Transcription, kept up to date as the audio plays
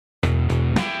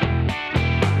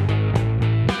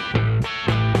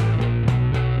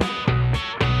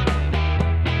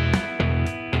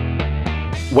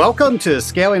Welcome to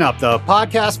Scaling Up, the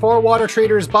podcast for water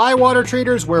treaters by water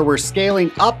treaters, where we're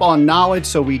scaling up on knowledge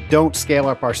so we don't scale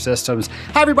up our systems.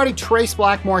 Hi, everybody. Trace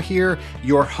Blackmore here,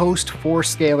 your host for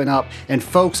Scaling Up. And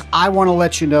folks, I want to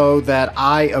let you know that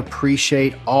I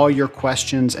appreciate all your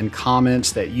questions and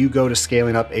comments, that you go to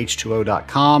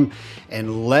scalinguph2o.com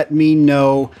and let me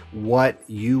know what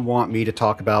you want me to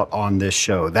talk about on this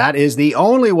show. That is the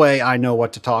only way I know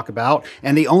what to talk about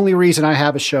and the only reason I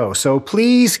have a show. So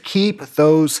please keep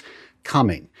those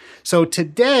coming. So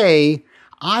today,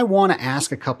 I want to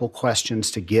ask a couple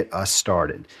questions to get us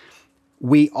started.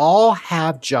 We all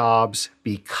have jobs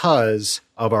because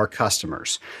of our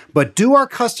customers, but do our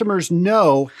customers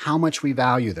know how much we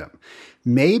value them?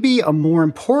 Maybe a more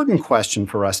important question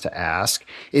for us to ask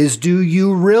is, do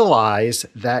you realize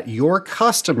that your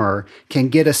customer can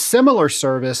get a similar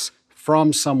service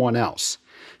from someone else?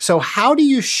 So how do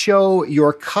you show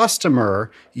your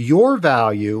customer your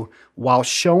value while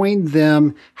showing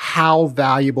them how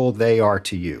valuable they are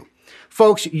to you?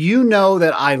 Folks, you know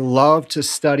that I love to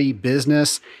study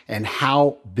business and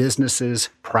how businesses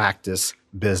practice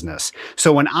business.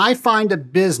 So when I find a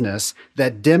business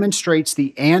that demonstrates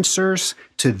the answers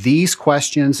to these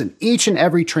questions in each and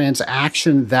every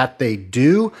transaction that they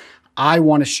do, I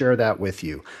want to share that with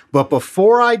you. But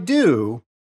before I do,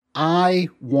 I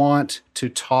want to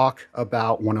talk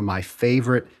about one of my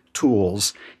favorite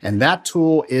tools, and that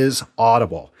tool is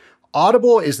Audible.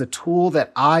 Audible is the tool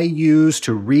that I use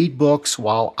to read books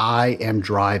while I am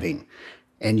driving.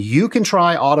 And you can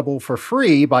try Audible for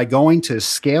free by going to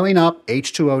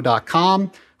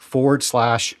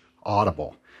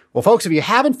scalinguph2o.com/Audible. Well, folks, if you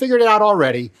haven't figured it out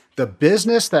already, the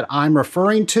business that I'm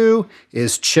referring to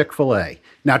is Chick-fil-A.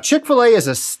 Now, Chick-fil-A is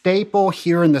a staple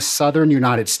here in the southern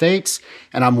United States,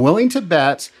 and I'm willing to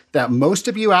bet that most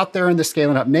of you out there in the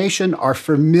Scaling Up Nation are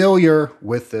familiar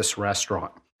with this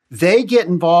restaurant. They get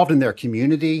involved in their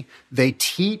community. They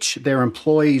teach their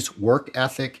employees work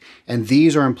ethic, and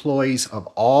these are employees of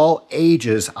all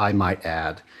ages, I might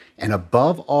add. And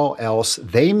above all else,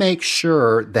 they make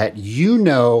sure that you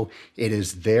know it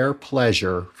is their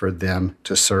pleasure for them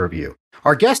to serve you.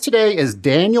 Our guest today is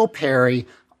Daniel Perry,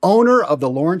 owner of the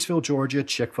Lawrenceville, Georgia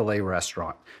Chick-fil-A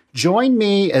restaurant. Join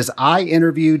me as I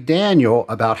interview Daniel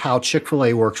about how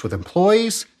Chick-fil-A works with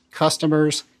employees,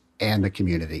 customers, and the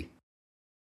community.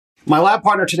 My lab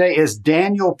partner today is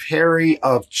Daniel Perry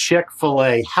of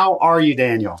Chick-fil-A. How are you,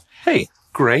 Daniel? Hey,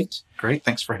 great.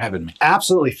 Thanks for having me.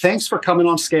 Absolutely. Thanks for coming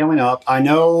on Scaling Up. I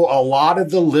know a lot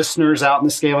of the listeners out in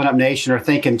the Scaling Up Nation are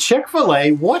thinking,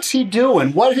 Chick-fil-A, what's he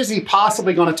doing? What is he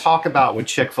possibly going to talk about with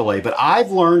Chick-fil-A? But I've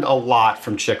learned a lot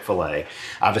from Chick-fil-A.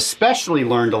 I've especially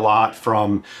learned a lot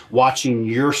from watching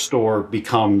your store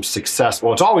become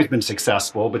successful. It's always been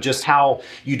successful, but just how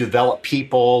you develop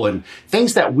people and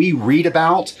things that we read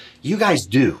about, you guys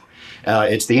do.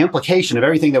 It's the implication of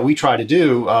everything that we try to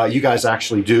do, you guys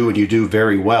actually do, and you do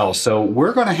very well. So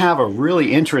we're going to have a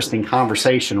really interesting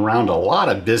conversation around a lot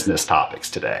of business topics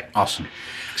today. Awesome.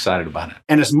 Excited about it.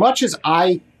 And as much as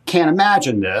I can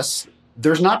imagine this,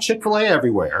 there's not Chick-fil-A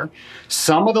everywhere.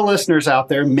 Some of the listeners out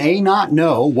there may not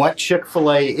know what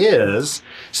Chick-fil-A is.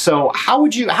 So how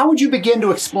would you begin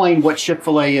to explain what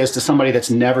Chick-fil-A is to somebody that's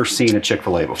never seen a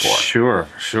Chick-fil-A before? Sure.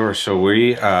 So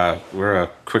we're a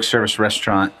quick service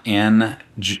restaurant in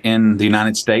the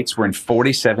United States. We're in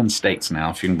 47 states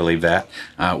now, if you can believe that.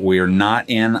 We are not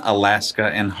in Alaska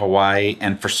and Hawaii,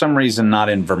 and for some reason not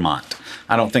in Vermont.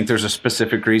 I don't think there's a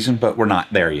specific reason, but we're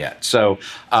not there yet. So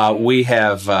we've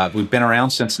been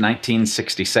around since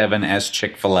 1967 as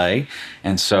Chick-fil-A,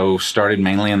 and so started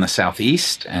mainly in the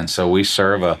Southeast. And so we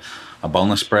serve a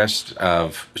boneless breast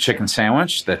of chicken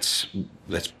sandwich that's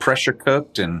pressure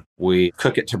cooked, and we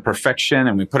cook it to perfection,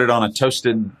 and we put it on a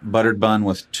toasted buttered bun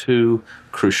with 2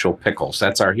 crucial pickles.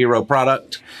 That's our hero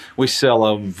product. We sell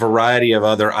a variety of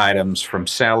other items, from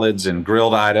salads and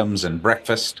grilled items and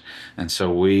breakfast. And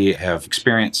so we have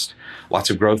experienced lots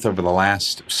of growth over the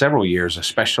last several years,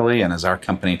 especially, and as our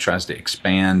company tries to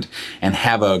expand and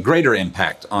have a greater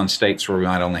impact on states where we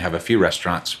might only have a few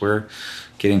restaurants, we're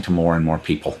getting to more and more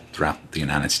people throughout the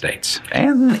United States.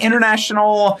 And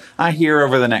international, I hear,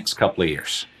 over the next couple of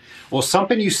years. Well,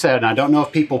 something you said, and I don't know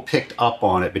if people picked up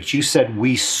on it, but you said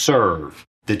we serve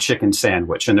the chicken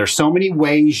sandwich. And there's so many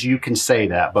ways you can say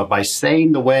that, but by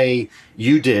saying the way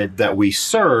you did, that we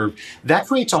serve, that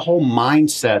creates a whole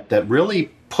mindset that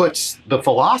really puts the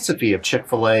philosophy of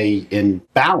Chick-fil-A in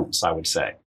balance, I would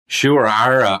say. Sure.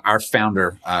 Our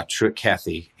founder, Truett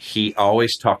Cathy, he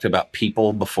always talked about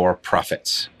people before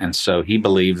profits. And so he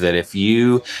believed that if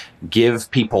you give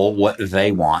people what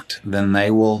they want, then they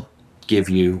will give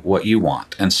you what you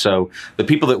want. And so the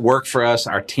people that work for us,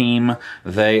 our team,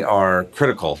 they are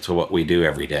critical to what we do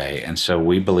every day. And so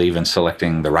we believe in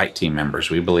selecting the right team members.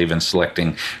 We believe in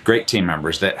selecting great team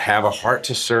members that have a heart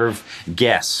to serve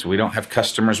guests. We don't have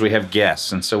customers, we have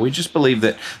guests. And so we just believe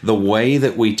that the way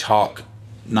that we talk,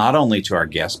 not only to our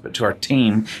guests, but to our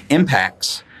team,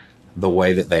 impacts the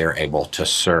way that they are able to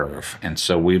serve. And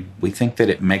so we think that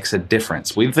it makes a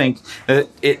difference. We think that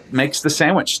it makes the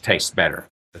sandwich taste better,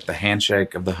 that the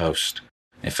handshake of the host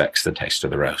affects the taste of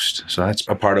the roast. So that's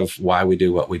a part of why we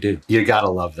do what we do. You got to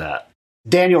love that.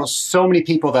 Daniel, so many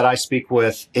people that I speak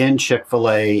with in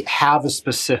Chick-fil-A have a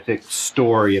specific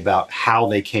story about how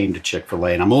they came to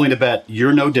Chick-fil-A, and I'm willing to bet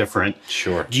you're no different.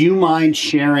 Sure. Do you mind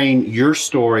sharing your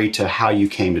story to how you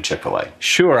came to Chick-fil-A?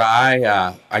 Sure.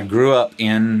 I grew up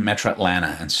in Metro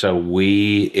Atlanta, and so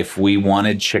if we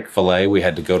wanted Chick-fil-A, we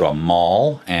had to go to a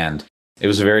mall, and it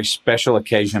was a very special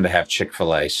occasion to have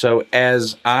Chick-fil-A. So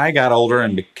as I got older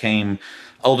and became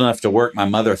old enough to work, my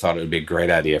mother thought it would be a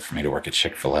great idea for me to work at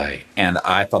Chick-fil-A. And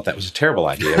I thought that was a terrible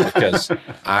idea because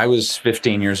I was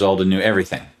 15 years old and knew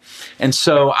everything. And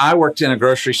so I worked in a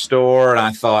grocery store, and I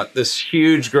thought, this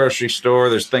huge grocery store,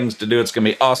 there's things to do, it's going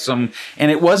to be awesome. And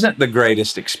it wasn't the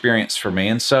greatest experience for me.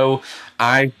 And so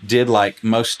I did like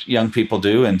most young people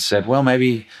do and said, well,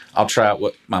 maybe I'll try out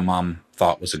what my mom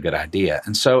thought was a good idea.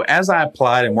 And so as I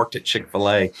applied and worked at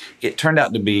Chick-fil-A, it turned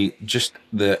out to be just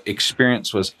the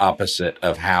experience was opposite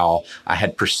of how I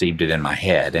had perceived it in my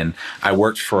head. And I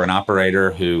worked for an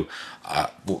operator who,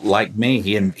 like me,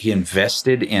 he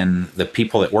invested in the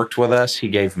people that worked with us. He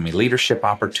gave me leadership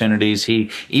opportunities. He,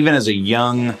 even as a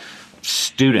young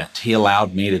student, he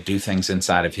allowed me to do things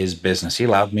inside of his business. He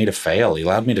allowed me to fail. He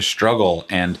allowed me to struggle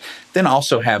and then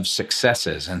also have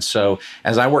successes. And so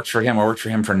as I worked for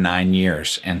him for 9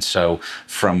 years. And so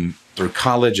through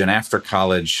college and after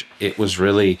college, it was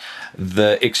really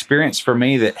the experience for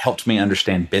me that helped me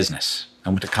understand business. I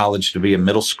went to college to be a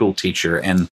middle school teacher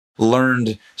and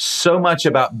learned so much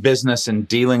about business and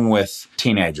dealing with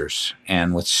teenagers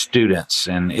and with students.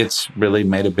 And it's really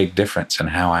made a big difference in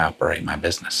how I operate my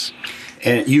business.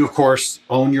 And you, of course,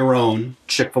 own your own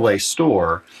Chick-fil-A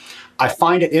store. I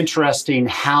find it interesting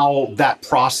how that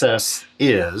process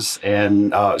is.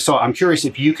 And so I'm curious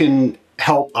if you can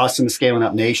help us in the Scaling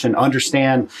Up Nation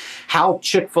understand how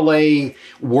Chick-fil-A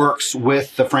works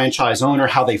with the franchise owner,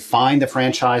 how they find the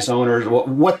franchise owners,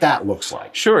 what that looks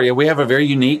like. Sure. Yeah, we have a very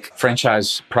unique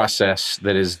franchise process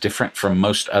that is different from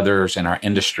most others in our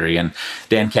industry. And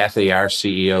Dan Cathy, our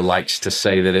CEO, likes to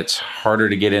say that it's harder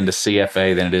to get into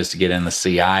CFA than it is to get in the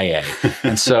CIA.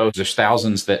 And so there's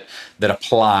thousands that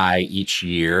apply each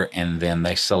year, and then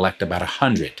they select about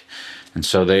 100. And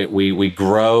so we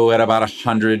grow at about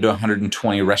 100 to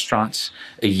 120 restaurants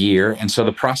a year. And so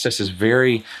the process is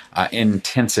very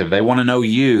intensive. They want to know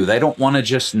you. They don't want to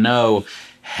just know,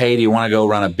 hey, do you want to go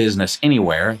run a business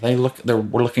anywhere? We're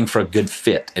looking for a good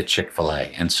fit at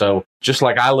Chick-fil-A. And so just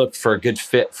like I look for a good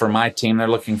fit for my team, they're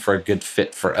looking for a good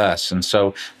fit for us. And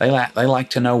so they like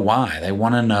to know why. They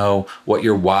want to know what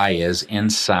your why is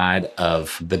inside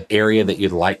of the area that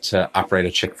you'd like to operate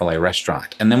a Chick-fil-A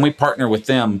restaurant. And then we partner with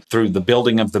them through the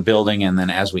building of the building, and then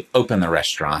as we open the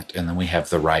restaurant, and then we have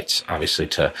the rights, obviously,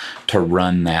 to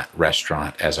run that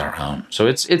restaurant as our own. So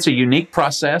it's a unique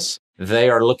process. They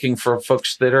are looking for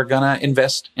folks that are going to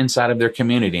invest inside of their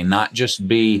community, not just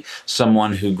be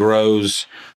someone who grows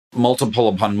multiple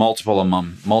upon multiple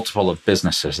among multiple of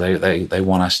businesses. They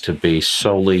want us to be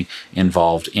solely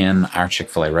involved in our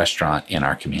Chick-fil-A restaurant in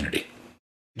our community.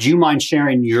 Do you mind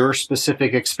sharing your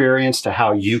specific experience to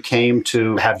how you came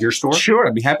to have your store? Sure,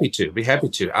 I'd be happy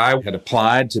to. I had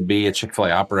applied to be a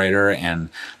Chick-fil-A operator and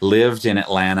lived in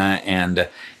Atlanta, and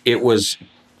it was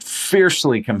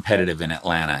fiercely competitive in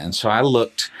Atlanta. And so I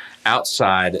looked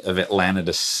outside of Atlanta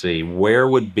to see where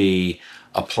would be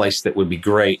a place that would be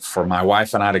great for my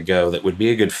wife and I to go that would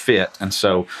be a good fit. And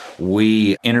so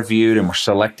we interviewed and were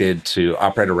selected to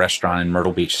operate a restaurant in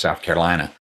Myrtle Beach, South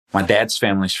Carolina. My dad's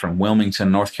family's from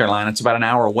Wilmington, North Carolina. It's about an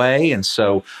hour away. And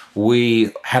so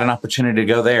we had an opportunity to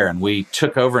go there, and we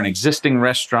took over an existing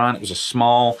restaurant. It was a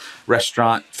small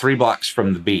restaurant 3 blocks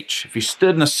from the beach. If you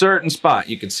stood in a certain spot,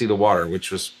 you could see the water,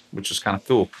 which was kind of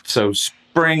cool. So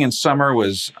spring and summer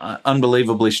was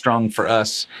unbelievably strong for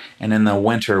us. And in the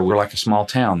winter, we're like a small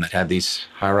town that had these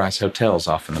high-rise hotels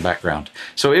off in the background.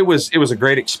 So it was a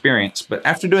great experience. But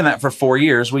after doing that for 4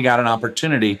 years, we got an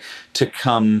opportunity to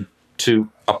come to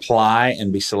apply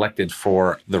and be selected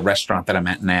for the restaurant that I'm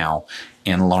at now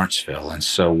in Lawrenceville. And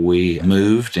so we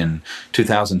moved in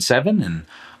 2007 and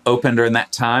opened during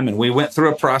that time. And we went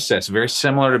through a process very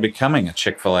similar to becoming a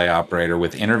Chick-fil-A operator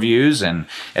with interviews. And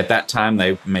at that time,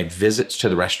 they made visits to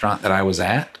the restaurant that I was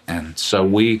at. And so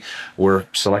we were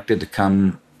selected to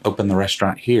come open the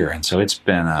restaurant here. And so it's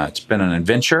been an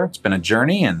adventure. It's been a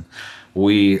journey. And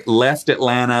we left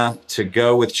Atlanta to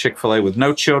go with Chick-fil-A with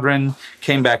no children,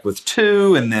 came back with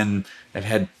 2, and then I've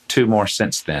had 2 more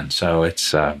since then. So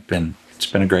it's been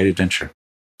a great adventure.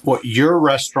 Well, your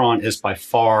restaurant is by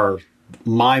far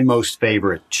my most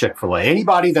favorite Chick-fil-A.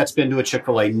 Anybody that's been to a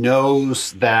Chick-fil-A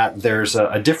knows that there's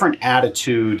a different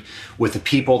attitude with the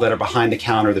people that are behind the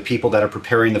counter, the people that are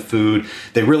preparing the food.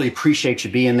 They really appreciate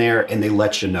you being there, and they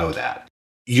let you know that.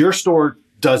 Your store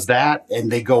does that,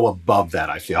 and they go above that,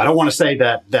 I feel. I don't want to say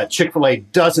that Chick-fil-A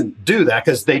doesn't do that,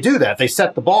 because they do that. They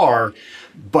set the bar.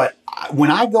 But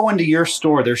when I go into your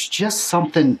store, there's just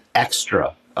something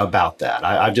extra about that.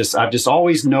 I've just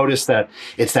always noticed that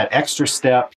it's that extra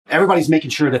step. Everybody's making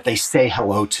sure that they say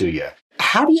hello to you.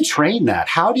 How do you train that?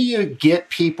 How do you get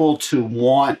people to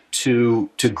want to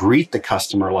greet the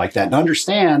customer like that and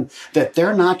understand that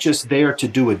they're not just there to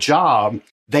do a job,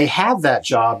 they have that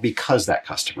job because that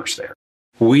customer's there?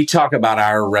 We talk about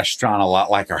our restaurant a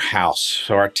lot like our house.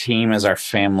 So our team is our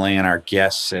family and our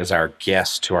guests as our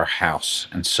guests to our house.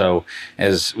 And so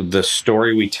as the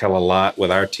story we tell a lot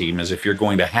with our team is, if you're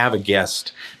going to have a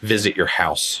guest visit your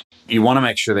house, you want to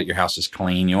make sure that your house is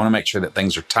clean. You want to make sure that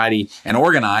things are tidy and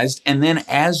organized. And then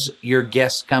as your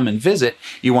guests come and visit,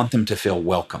 you want them to feel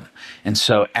welcome. And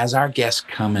so as our guests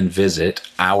come and visit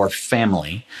our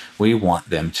family, we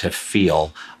want them to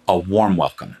feel a warm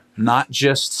welcome. Not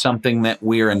just something that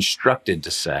we are instructed to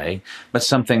say, but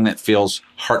something that feels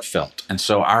heartfelt. And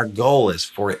so our goal is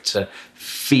for it to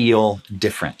feel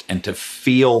different and to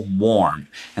feel warm.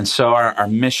 And so our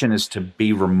mission is to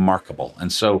be remarkable.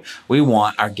 And so we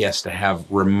want our guests to have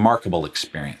remarkable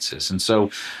experiences. And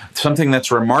so something that's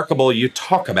remarkable, you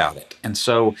talk about it. And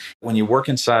so when you work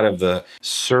inside of the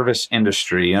service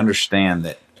industry, you understand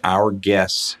that our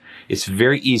guests, it's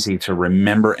very easy to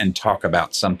remember and talk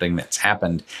about something that's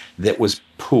happened that was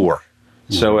poor.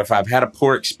 Mm-hmm. So if I've had a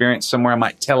poor experience somewhere, I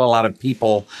might tell a lot of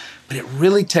people, but it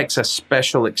really takes a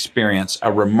special experience,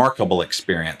 a remarkable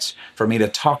experience, for me to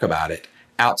talk about it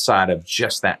outside of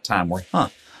just that time where,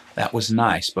 that was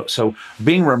nice. But so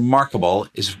being remarkable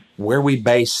is where we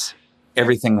base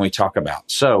everything we talk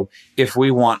about. So if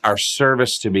we want our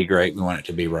service to be great, we want it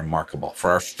to be remarkable.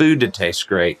 For our food to taste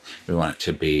great, we want it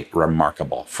to be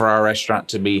remarkable. For our restaurant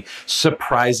to be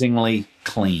surprisingly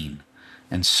clean.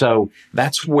 And so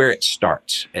that's where it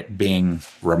starts, at being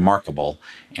remarkable.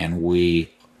 And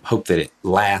we hope that it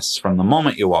lasts from the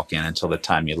moment you walk in until the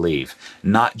time you leave,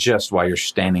 not just while you're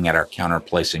standing at our counter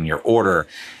placing your order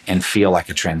and feel like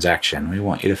a transaction. We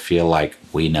want you to feel like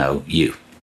we know you.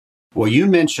 Well, you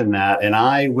mentioned that, and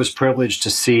I was privileged to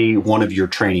see one of your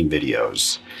training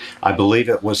videos. I believe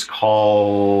it was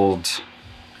called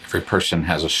Every Person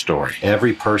Has a Story.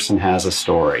 Every Person Has a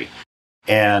Story.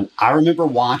 And I remember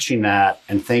watching that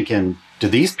and thinking, do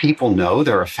these people know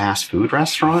they're a fast food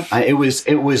restaurant? It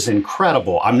was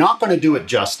incredible. I'm not going to do it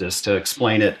justice to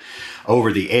explain it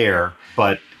over the air,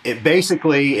 but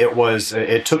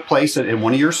it took place in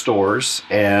one of your stores,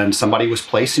 and somebody was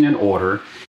placing an order.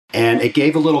 And it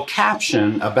gave a little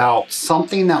caption about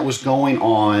something that was going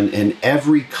on in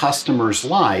every customer's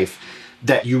life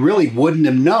that you really wouldn't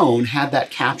have known had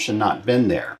that caption not been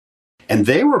there. And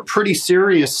they were pretty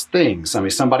serious things. I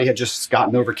mean, somebody had just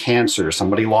gotten over cancer,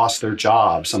 somebody lost their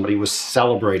job, somebody was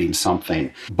celebrating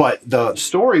something. But the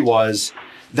story was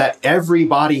that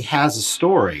everybody has a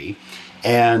story.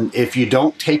 And if you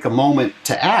don't take a moment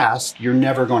to ask, you're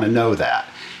never going to know that.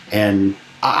 And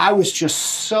I was just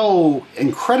so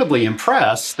incredibly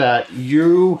impressed that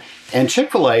you and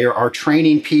Chick-fil-A are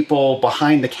training people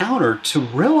behind the counter to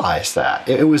realize that.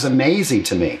 It was amazing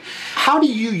to me. How do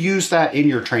you use that in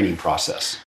your training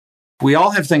process? We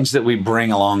all have things that we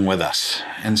bring along with us.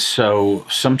 And so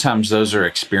sometimes those are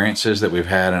experiences that we've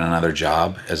had in another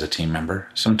job as a team member.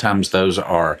 Sometimes those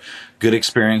are good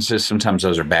experiences. Sometimes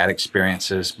those are bad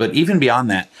experiences. But even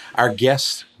beyond that, our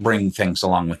guests bring things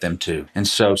along with them too. And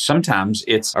so sometimes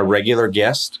it's a regular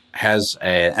guest has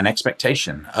an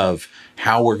expectation of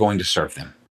how we're going to serve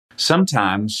them.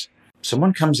 Sometimes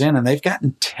someone comes in and they've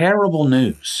gotten terrible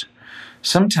news.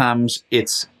 Sometimes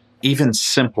it's even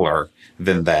simpler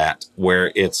than that,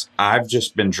 where I've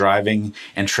just been driving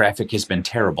and traffic has been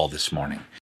terrible this morning.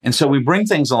 And so we bring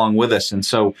things along with us. And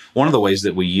so one of the ways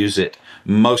that we use it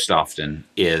most often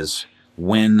is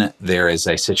when there is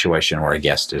a situation where a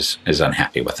guest is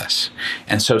unhappy with us.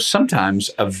 And so sometimes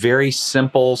a very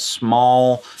simple,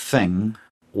 small thing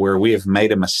where we have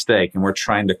made a mistake and we're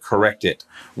trying to correct it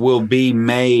will be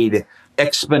made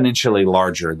exponentially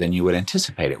larger than you would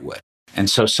anticipate it would. And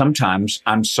so sometimes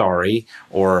I'm sorry,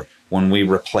 or when we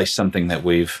replace something that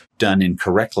we've done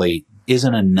incorrectly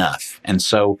isn't enough. And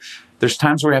so there's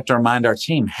times where we have to remind our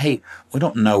team, hey, we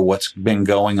don't know what's been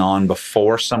going on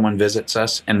before someone visits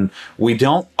us, and we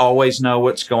don't always know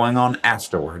what's going on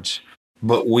afterwards,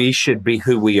 but we should be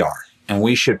who we are, and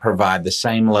we should provide the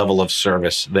same level of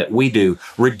service that we do,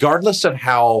 regardless of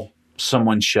how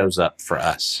someone shows up for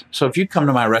us. So if you come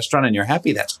to my restaurant and you're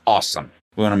happy, that's awesome.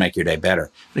 We want to make your day better.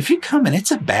 But if you come and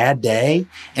it's a bad day,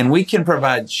 and we can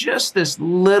provide just this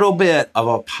little bit of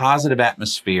a positive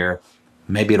atmosphere,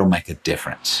 maybe it'll make a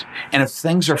difference. And if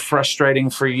things are frustrating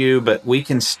for you, but we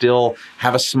can still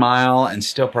have a smile and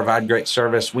still provide great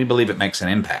service, we believe it makes an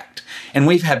impact. And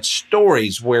we've had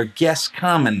stories where guests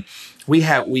come, and we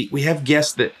have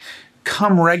guests that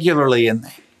come regularly, and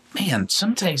man,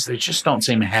 some days they just don't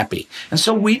seem happy. And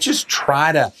so we just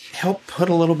try to help put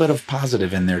a little bit of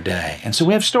positive in their day. And so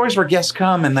we have stories where guests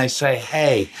come and they say,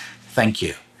 hey, thank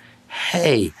you.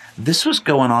 Hey, this was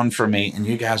going on for me, and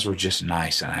you guys were just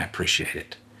nice, and I appreciate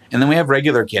it. And then we have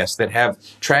regular guests that have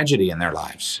tragedy in their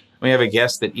lives. We have a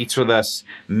guest that eats with us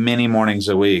many mornings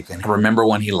a week, and I remember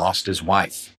when he lost his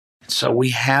wife. So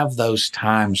we have those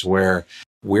times where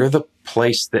we're the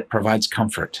place that provides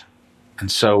comfort.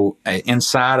 And so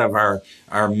inside of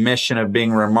our mission of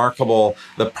being remarkable,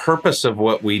 the purpose of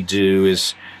what we do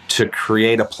is to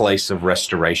create a place of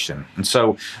restoration. And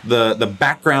so the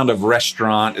background of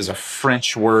restaurant is a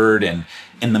French word, and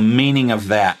the meaning of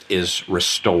that is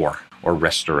restore or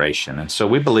restoration. And so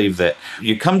we believe that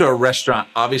you come to a restaurant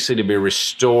obviously to be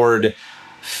restored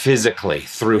physically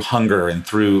through hunger and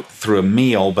through a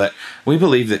meal, but we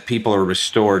believe that people are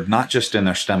restored not just in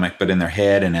their stomach, but in their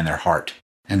head and in their heart.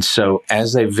 And so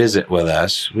as they visit with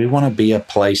us, we want to be a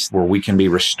place where we can be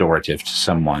restorative to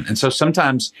someone. And so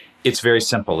sometimes it's very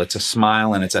simple. It's a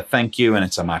smile, and it's a thank you, and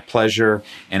it's a my pleasure,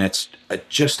 and it's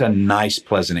just a nice,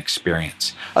 pleasant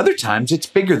experience. Other times it's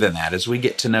bigger than that as we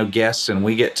get to know guests and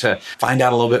we get to find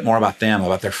out a little bit more about them,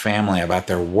 about their family, about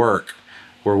their work,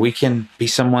 where we can be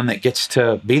someone that gets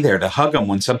to be there to hug them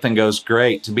when something goes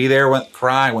great, to be there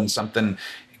cry when something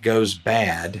goes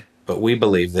bad. But we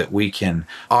believe that we can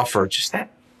offer just that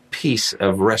piece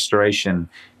of restoration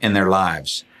in their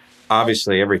lives.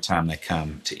 Obviously, every time they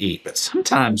come to eat, but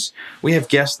sometimes we have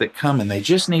guests that come and they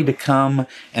just need to come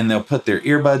and they'll put their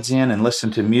earbuds in and listen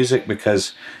to music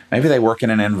because maybe they work in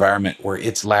an environment where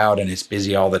it's loud and it's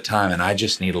busy all the time, and I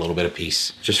just need a little bit of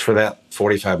peace just for that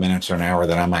 45 minutes or an hour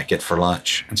that I might get for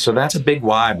lunch. And so that's a big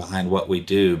why behind what we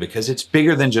do, because it's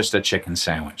bigger than just a chicken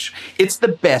sandwich. It's the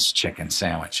best chicken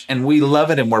sandwich, and we love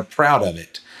it and we're proud of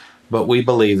it, but we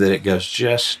believe that it goes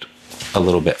just a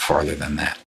little bit farther than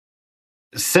that.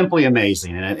 Simply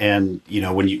amazing. And you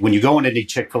know, when you go into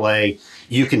Chick-fil-A,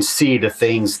 you can see the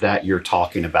things that you're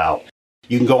talking about.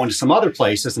 You can go into some other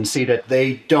places and see that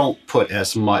they don't put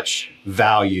as much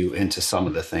value into some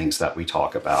of the things that we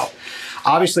talk about.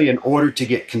 Obviously, in order to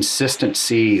get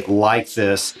consistency like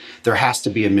this, there has to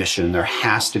be a mission. There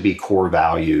has to be core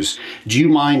values. Do you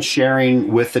mind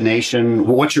sharing with the nation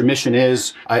what your mission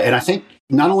is? And I think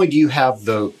not only do you have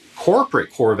the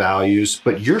corporate core values,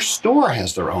 but your store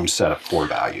has their own set of core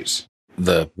values.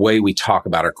 The way we talk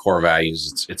about our core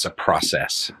values, it's a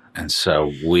process. And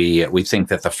so we think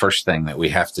that the first thing that we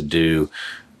have to do,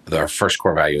 our first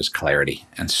core value is clarity.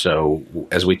 And so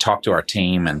as we talk to our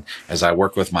team and as I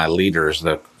work with my leaders,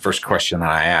 the first question that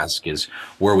I ask is,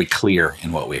 were we clear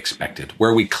in what we expected?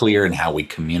 Were we clear in how we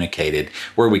communicated?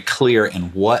 Were we clear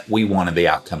in what we wanted the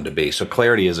outcome to be? So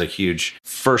clarity is a huge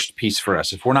first piece for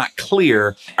us. If we're not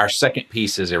clear, our second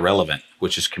piece is irrelevant,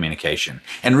 which is communication.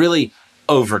 And really,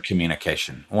 over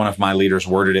communication. One of my leaders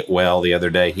worded it well the other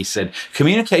day. He said,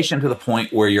 communication to the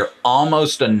point where you're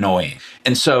almost annoying.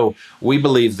 And so we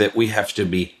believe that we have to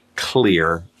be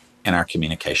clear in our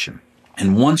communication.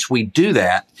 And once we do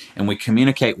that and we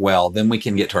communicate well, then we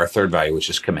can get to our third value, which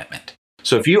is commitment.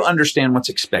 So if you understand what's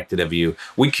expected of you,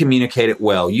 we communicate it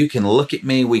well. You can look at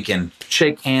me, we can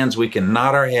shake hands, we can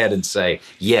nod our head and say,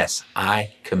 yes,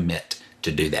 I commit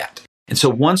to do that. And so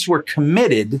once we're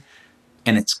committed,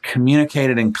 and it's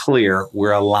communicated and clear,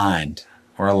 we're aligned.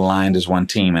 We're aligned as one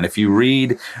team. And if you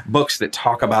read books that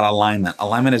talk about alignment,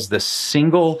 alignment is the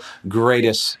single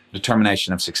greatest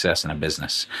determination of success in a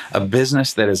business. A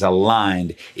business that is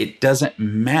aligned, it doesn't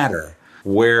matter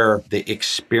where the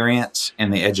experience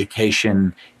and the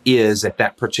education is at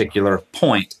that particular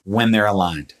point when they're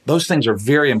aligned. Those things are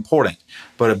very important.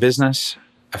 But a business,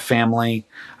 a family,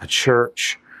 a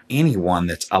church, anyone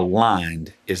that's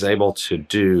aligned is able to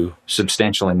do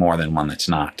substantially more than one that's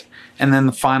not. And then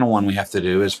the final one we have to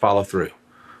do is follow through.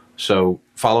 So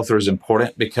follow through is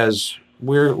important because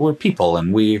we're people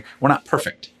and we're not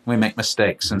perfect. We make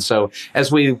mistakes. And so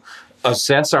as we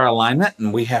assess our alignment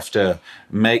and we have to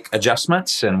make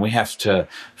adjustments and we have to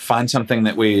find something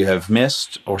that we have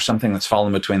missed or something that's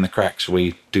fallen between the cracks,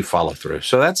 we do follow through.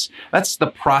 So that's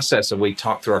the process of we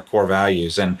talk through our core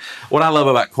values. And what I love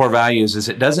about core values is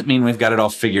it doesn't mean we've got it all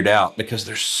figured out, because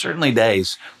there's certainly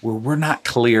days where we're not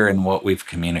clear in what we've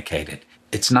communicated.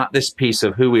 It's not this piece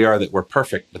of who we are that we're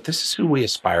perfect, but this is who we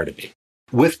aspire to be.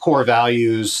 With core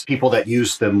values, people that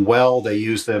use them well, they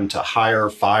use them to hire,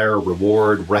 fire,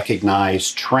 reward,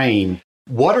 recognize, train.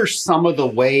 What are some of the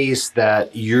ways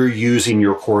that you're using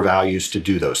your core values to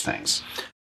do those things?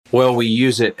 Well, we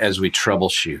use it as we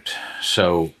troubleshoot.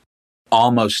 So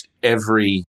almost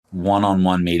every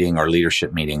one-on-one meeting or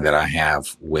leadership meeting that I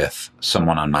have with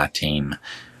someone on my team,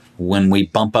 when we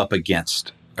bump up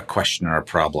against a question or a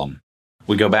problem,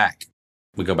 we go back.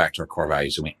 We go back to our core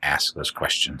values and we ask those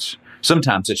questions.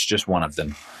 Sometimes it's just one of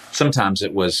them. Sometimes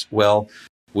it was, well,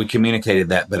 we communicated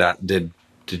that, but did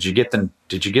you get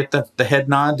the head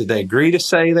nod? Did they agree to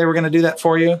say they were going to do that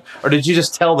for you? Or did you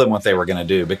just tell them what they were going to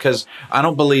do? Because I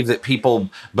don't believe that people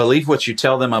believe what you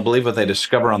tell them. I believe what they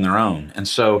discover on their own. And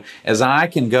so as I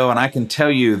can go and I can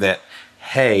tell you that,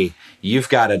 hey, you've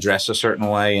got to dress a certain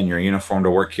way in your uniform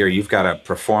to work here. You've got to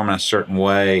perform in a certain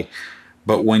way.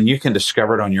 But when you can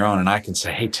discover it on your own and I can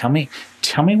say, hey, tell me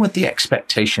what the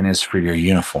expectation is for your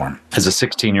uniform as a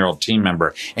 16-year-old team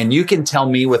member. And you can tell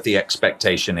me what the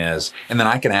expectation is. And then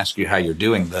I can ask you how you're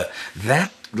doing.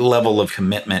 That level of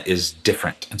commitment is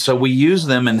different. And so we use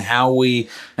them in how we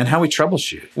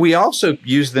troubleshoot. We also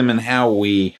use them in how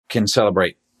we can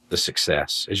celebrate the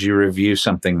success. As you review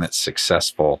something that's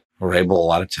successful, we're able a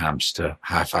lot of times to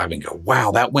high five and go,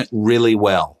 wow, that went really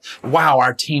well. Wow,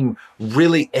 our team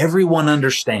really, everyone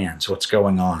understands what's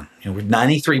going on. We have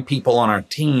 93 people on our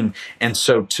team. And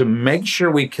so to make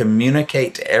sure we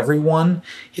communicate to everyone,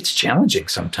 it's challenging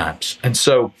sometimes. And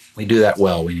so we do that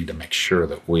well. We need to make sure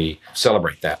that we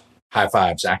celebrate that. High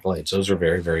fives, accolades, those are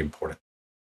very, very important.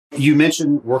 You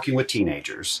mentioned working with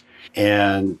teenagers,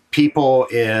 and people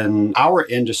in our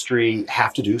industry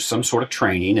have to do some sort of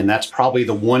training, and that's probably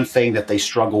the one thing that they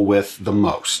struggle with the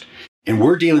most. And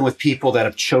we're dealing with people that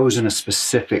have chosen a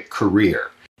specific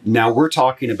career. Now we're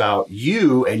talking about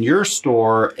you and your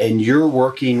store, and you're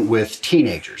working with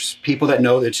teenagers, people that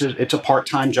know it's a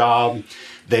part-time job.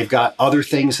 They've got other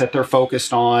things that they're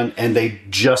focused on, and they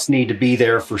just need to be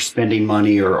there for spending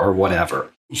money or whatever.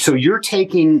 So you're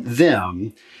taking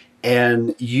them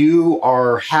and you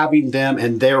are having them,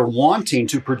 and they're wanting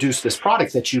to produce this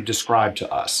product that you've described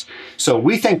to us. So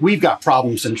we think we've got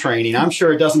problems in training. I'm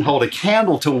sure it doesn't hold a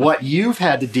candle to what you've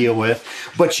had to deal with,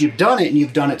 but you've done it and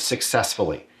you've done it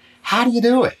successfully. How do you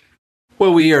do it?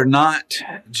 Well, we are not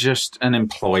just an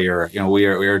employer. We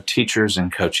are teachers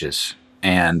and coaches.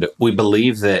 And we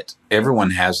believe that everyone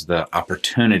has the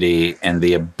opportunity and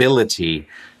the ability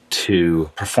to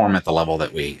perform at the level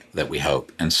that we hope.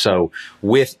 And so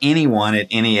with anyone at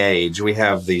any age, we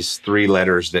have these 3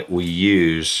 letters that we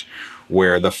use,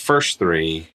 where the first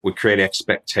 3, we create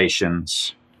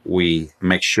expectations. We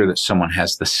make sure that someone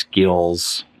has the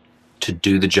skills to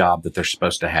do the job that they're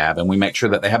supposed to have. And we make sure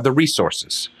that they have the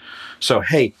resources. So,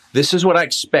 hey, this is what I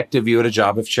expect of you at a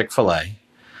job of Chick-fil-A.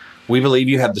 We believe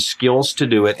you have the skills to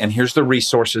do it. And here's the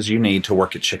resources you need to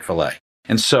work at Chick-fil-A.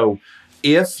 And so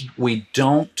if we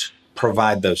don't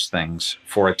provide those things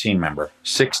for a team member,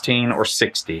 16 or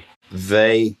 60,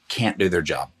 they can't do their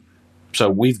job. So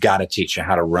we've got to teach you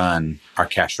how to run our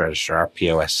cash register, our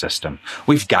POS system.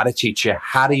 We've got to teach you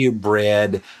how do you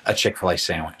bread a Chick-fil-A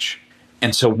sandwich.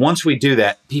 And so once we do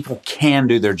that, people can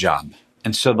do their job.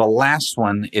 And so the last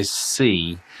one is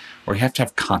C, where you have to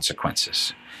have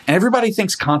consequences. And everybody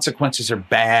thinks consequences are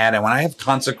bad. And when I have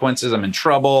consequences, I'm in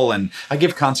trouble. And I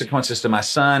give consequences to my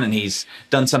son and he's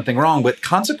done something wrong. But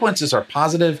consequences are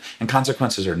positive and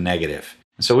consequences are negative.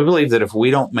 And so we believe that if we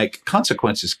don't make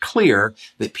consequences clear,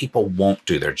 that people won't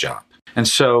do their job. And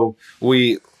so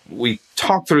we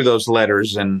talk through those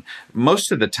letters, and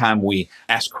most of the time we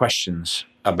ask questions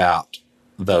about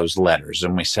those letters.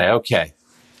 And we say, okay,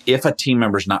 if a team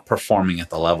member is not performing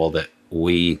at the level that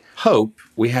we hope,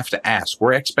 we have to ask,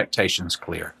 were expectations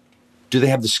clear? Do they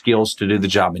have the skills to do the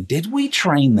job? And did we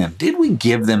train them? Did we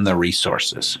give them the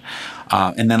resources?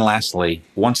 And then lastly,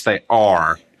 once they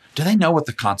are, do they know what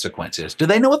the consequence is? Do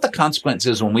they know what the consequence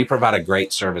is when we provide a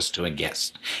great service to a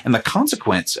guest? And the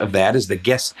consequence of that is the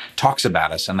guest talks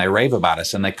about us and they rave about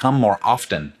us and they come more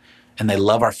often and they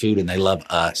love our food and they love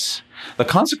us. The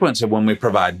consequence of when we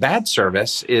provide bad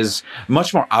service is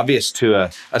much more obvious to a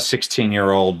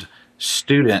 16-year-old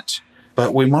student,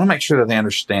 but we want to make sure that they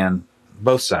understand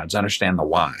both sides, understand the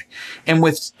why. And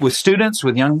with students,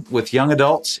 with young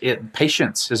adults,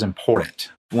 patience is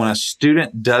important. When a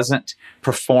student doesn't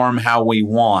perform how we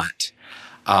want,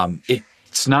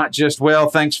 it's not just, well,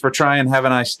 thanks for trying, have a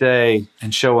nice day,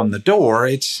 and show them the door.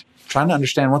 It's trying to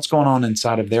understand what's going on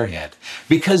inside of their head,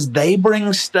 because they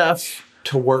bring stuff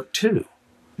to work too.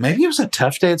 Maybe it was a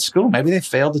tough day at school. Maybe they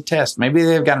failed the test. Maybe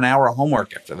they've got an hour of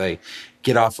homework after they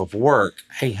get off of work.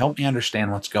 Hey, help me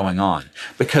understand what's going on.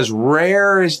 Because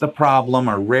rare is the problem,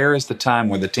 or rare is the time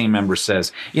where the team member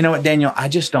says, you know what, Daniel, I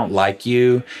just don't like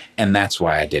you, and that's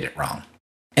why I did it wrong.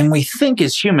 And we think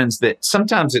as humans that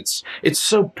sometimes it's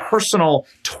so personal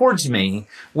towards me,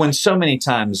 when so many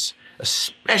times,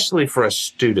 especially for a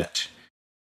student,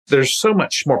 there's so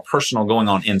much more personal going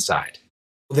on inside.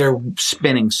 They're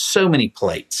spinning so many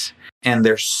plates, and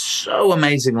they're so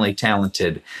amazingly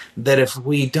talented that if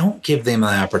we don't give them the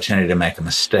opportunity to make a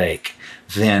mistake,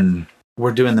 then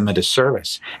we're doing them a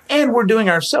disservice. And we're doing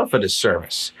ourselves a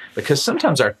disservice, because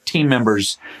sometimes our team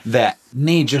members that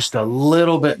need just a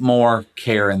little bit more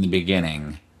care in the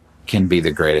beginning can be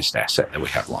the greatest asset that we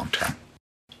have long term.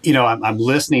 You know, I'm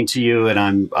listening to you,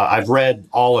 and I've read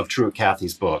all of Truett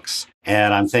Cathy's books,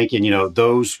 and I'm thinking, you know,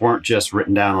 those weren't just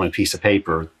written down on a piece of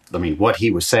paper. I mean, what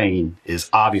he was saying is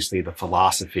obviously the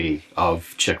philosophy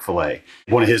of Chick-fil-A.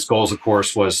 One of his goals, of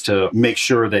course, was to make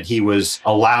sure that he was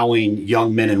allowing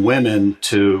young men and women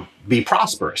to be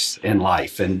prosperous in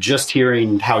life. And just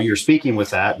hearing how you're speaking with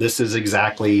that, this is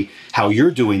exactly how you're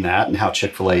doing that and how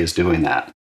Chick-fil-A is doing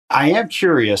that. I am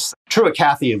curious. Truett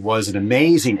Cathy was an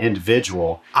amazing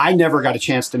individual. I never got a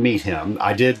chance to meet him.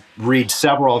 I did read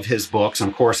several of his books.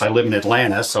 And of course, I live in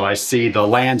Atlanta, so I see the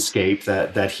landscape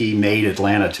that he made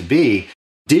Atlanta to be.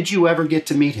 Did you ever get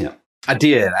to meet him? I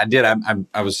did.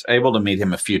 I was able to meet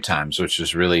him a few times, which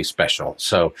was really special.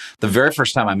 So the very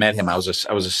first time I met him, I was a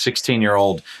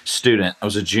 16-year-old student. I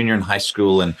was a junior in high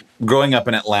school, and growing up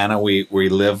in Atlanta, we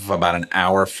live about an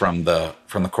hour from the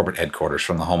corporate headquarters,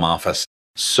 from the home office.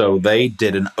 So they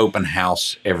did an open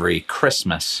house every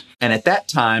Christmas. And at that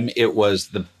time, it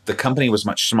was the company was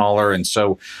much smaller. And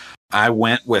so I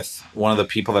went with one of the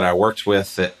people that I worked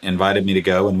with that invited me to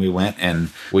go. And we went, and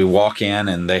we walk in,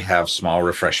 and they have small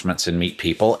refreshments and meet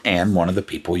people. And one of the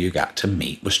people you got to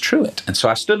meet was Truett. And so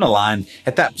I stood in a line.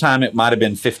 At that time, it might have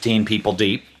been 15 people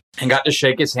deep, and got to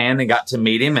shake his hand and got to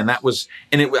meet him. And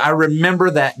I remember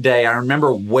that day. I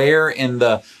remember where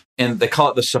and they call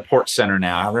it the support center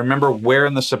now. I remember where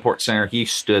in the support center he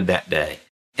stood that day.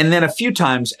 And then a few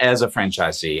times as a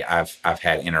franchisee, I've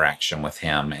had interaction with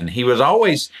him, and he would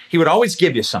always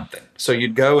give you something. So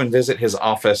you'd go and visit his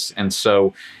office, and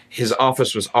so his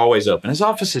office was always open. His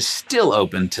office is still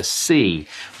open to see,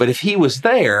 but if he was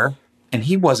there and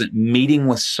he wasn't meeting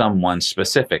with someone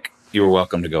specific, you were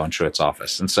welcome to go in Truett's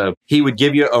office. And so he would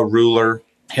give you a ruler.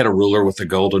 Had a ruler with the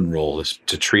golden rule, is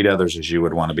to treat others as you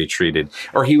would want to be treated.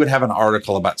 Or he would have an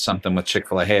article about something with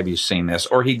Chick-fil-A. Hey, have you seen this?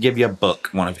 Or he'd give you a book,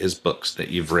 one of his books that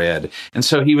you've read. And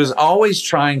so he was always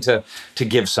trying to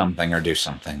give something or do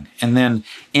something. And then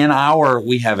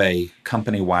we have a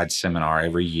company-wide seminar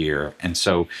every year. And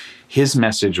so his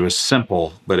message was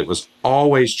simple, but it was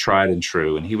always tried and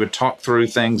true. And he would talk through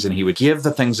things, and he would give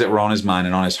the things that were on his mind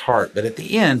and on his heart. But at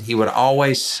the end, he would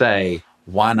always say,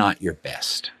 why not your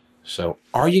best? So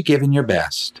are you giving your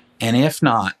best? And if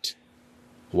not,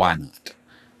 why not?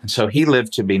 And so he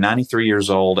lived to be 93 years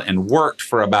old and worked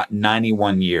for about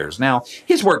 91 years. Now,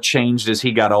 his work changed as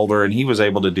he got older, and he was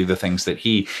able to do the things that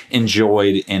he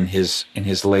enjoyed in his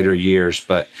later years.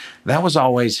 But that was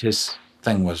always his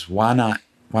thing, was why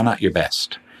not your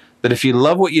best? That if you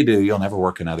love what you do, you'll never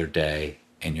work another day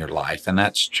in your life. And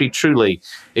he truly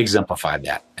exemplified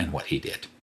that in what he did.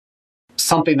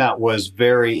 Something that was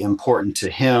very important to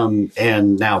him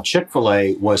and now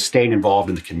Chick-fil-A was staying involved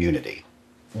in the community.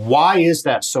 Why is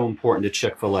that so important to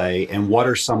Chick-fil-A, and what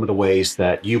are some of the ways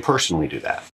that you personally do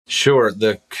that? Sure.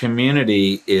 The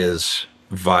community is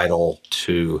vital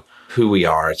to who we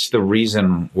are. It's the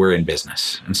reason we're in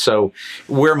business. And so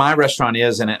where my restaurant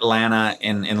is in Atlanta,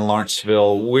 in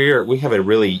Lawrenceville, we have a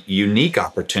really unique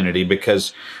opportunity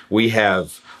because we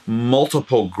have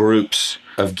multiple groups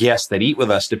of guests that eat with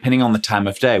us depending on the time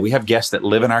of day. We have guests that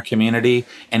live in our community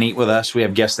and eat with us. We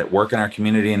have guests that work in our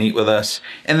community and eat with us.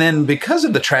 And then because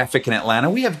of the traffic in Atlanta,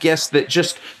 we have guests that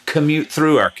just commute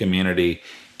through our community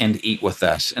and eat with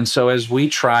us. And so as we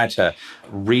try to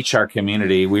reach our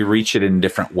community, we reach it in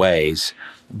different ways.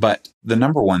 But the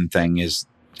number one thing is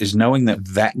is knowing that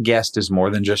that guest is more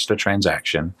than just a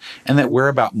transaction and that we're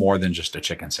about more than just a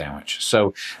chicken sandwich.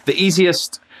 So the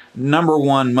easiest, number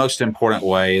one, most important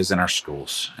way is in our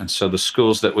schools. And so the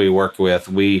schools that we work with,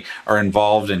 we are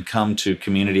involved and come to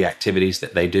community activities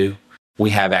that they do.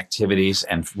 We have activities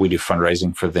and we do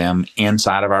fundraising for them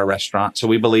inside of our restaurant. So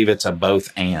we believe it's a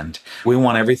both and. We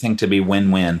want everything to be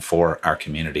win-win for our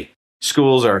community.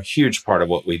 Schools are a huge part of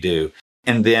what we do.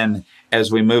 And then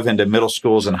as we move into middle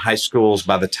schools and high schools,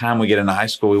 by the time we get into high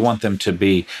school, we want them to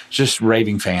be just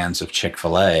raving fans of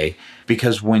Chick-fil-A.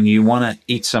 Because when you want to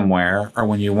eat somewhere, or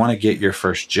when you want to get your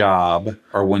first job,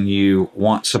 or when you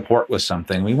want support with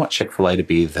something, we want Chick-fil-A to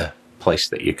be the place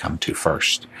that you come to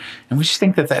first. And we just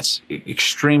think that that's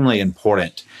extremely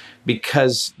important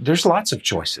because there's lots of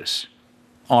choices.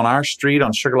 On our street,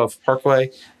 on Sugarloaf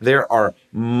Parkway, there are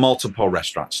multiple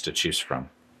restaurants to choose from.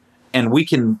 And we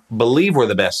can believe we're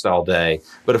the best all day,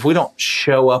 but if we don't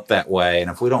show up that way, and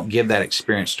if we don't give that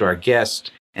experience to our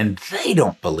guests, and they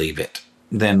don't believe it,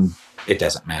 then it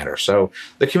doesn't matter. So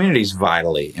the community is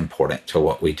vitally important to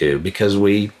what we do because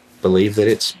we believe that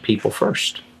it's people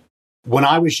first. When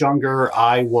I was younger,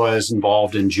 I was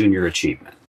involved in junior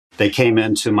achievement. They came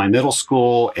into my middle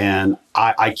school, and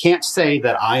I can't say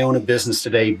that I own a business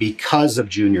today because of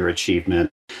junior achievement,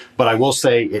 but I will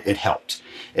say it helped.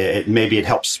 Maybe it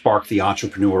helped spark the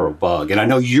entrepreneurial bug. And I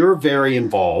know you're very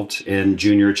involved in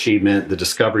junior achievement, the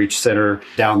Discovery Center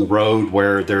down the road,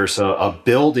 where there's a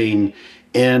building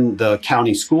in the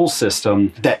county school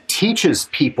system that teaches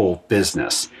people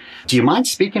business. Do you mind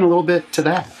speaking a little bit to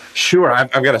that? Sure.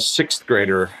 I've got a 6th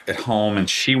grader at home, and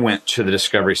she went to the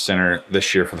Discovery Center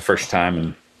this year for the first time.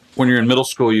 And when you're in middle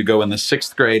school, you go in the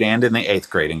 6th grade and in the 8th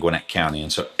grade in Gwinnett County.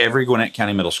 And so every Gwinnett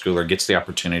County middle schooler gets the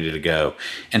opportunity to go.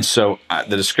 And so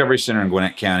the Discovery Center in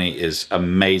Gwinnett County is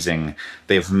amazing.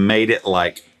 They've made it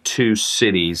like 2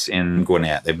 cities in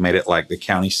Gwinnett. They've made it like the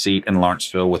county seat in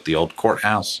Lawrenceville with the old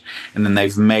courthouse. And then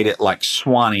they've made it like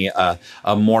Swanee,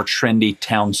 a more trendy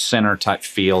town center type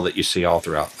feel that you see all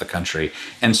throughout the country.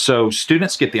 And so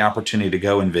students get the opportunity to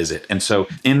go and visit. And so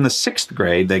in the 6th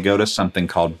grade, they go to something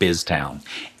called BizTown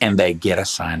and they get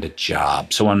assigned a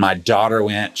job. So when my daughter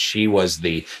went, she was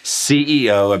the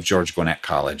CEO of George Gwinnett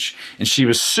College. And she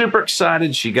was super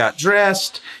excited. She got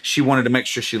dressed. She wanted to make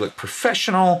sure she looked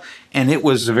professional. And it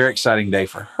was a very exciting day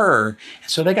for her. And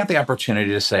so they got the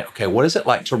opportunity to say, okay, what is it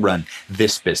like to run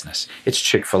this business? It's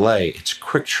Chick-fil-A, it's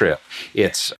Quick Trip,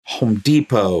 it's Home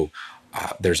Depot,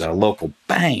 there's a local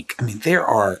bank. I mean, there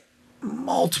are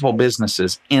multiple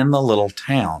businesses in the little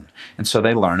town. And so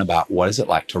they learn about what is it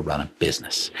like to run a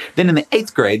business. Then in the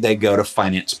 8th grade, they go to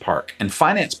Finance Park. And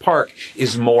Finance Park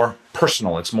is more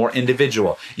personal. It's more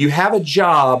individual. You have a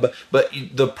job, but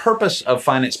the purpose of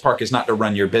Finance Park is not to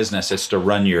run your business. It's to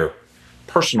run your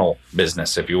personal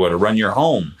business, if you would, to run your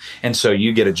home. And so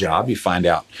you get a job, you find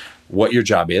out what your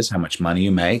job is, how much money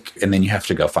you make, and then you have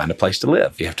to go find a place to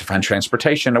live. You have to find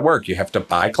transportation to work. You have to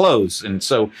buy clothes. And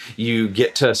so you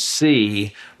get to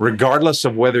see, regardless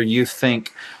of whether you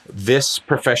think this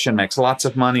profession makes lots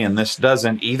of money and this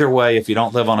doesn't, either way, if you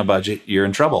don't live on a budget, you're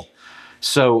in trouble.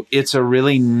 So it's a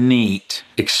really neat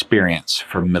experience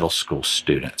for middle school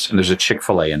students. And there's a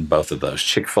Chick-fil-A in both of those.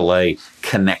 Chick-fil-A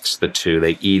connects the two.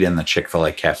 They eat in the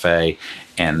Chick-fil-A cafe,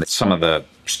 and some of the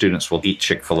students will eat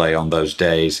Chick-fil-A on those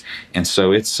days. And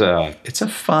so it's a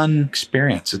fun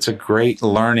experience. It's a great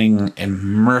learning,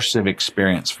 immersive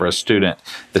experience for a student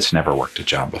that's never worked a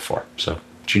job before. So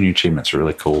junior achievement's a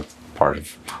really cool part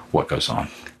of what goes on.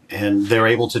 And they're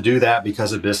able to do that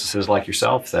because of businesses like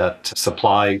yourself that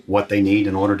supply what they need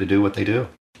in order to do what they do.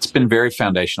 It's been very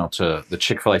foundational to the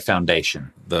Chick-fil-A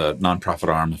Foundation, the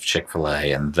nonprofit arm of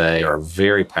Chick-fil-A, and they are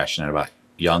very passionate about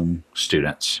young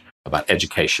students, about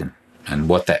education and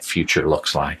what that future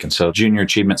looks like. And so junior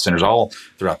achievement centers all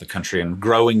throughout the country and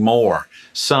growing more,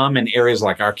 some in areas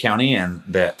like our county and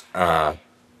that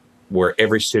where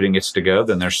every student gets to go.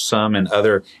 Then there's some in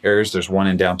other areas. There's one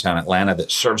in downtown Atlanta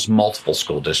that serves multiple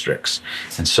school districts.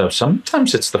 And so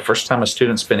sometimes it's the first time a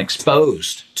student's been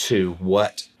exposed to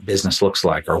what business looks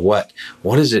like, or what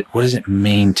does it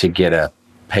mean to get a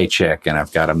paycheck and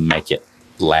I've got to make it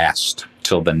last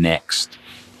till the next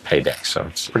payday. So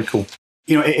it's pretty cool.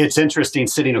 You know, it's interesting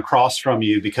sitting across from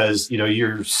you because, you know,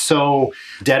 you're so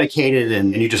dedicated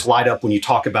and you just light up when you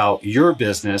talk about your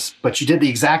business, but you did the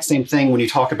exact same thing when you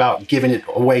talk about giving it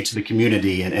away to the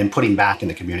community and putting back in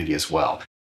the community as well.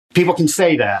 People can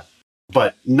say that,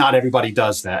 But not everybody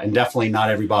does that, and definitely not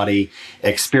everybody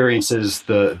experiences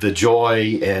the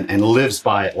joy and lives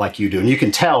by it like you do. And you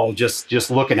can tell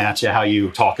just looking at you how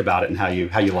you talk about it and how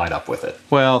you light up with it.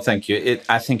 Well, thank you.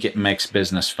 I think it makes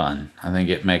business fun.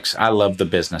 I love the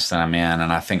business that I'm in,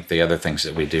 and I think the other things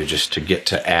that we do just to get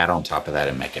to add on top of that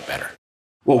and make it better.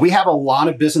 Well, we have a lot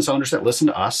of business owners that listen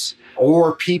to us,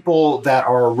 or people that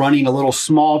are running a little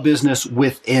small business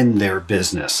within their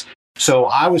business. So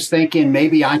I was thinking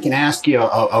maybe I can ask you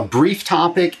a brief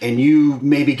topic, and you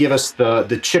maybe give us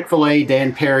the Chick-fil-A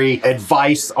Dan Perry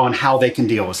advice on how they can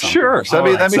deal with something. Sure. So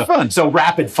that'd be fun. So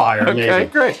rapid fire. Okay, maybe.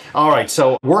 Great. All right.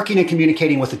 So working and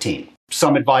communicating with a team,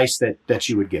 some advice that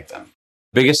you would give them.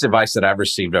 Biggest advice that I've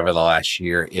received over the last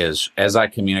year is, as I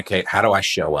communicate, how do I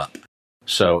show up?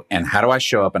 And how do I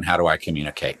show up and how do I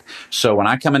communicate? So when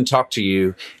I come and talk to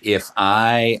you, if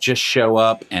I just show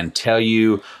up and tell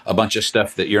you a bunch of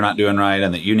stuff that you're not doing right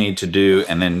and that you need to do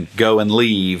and then go and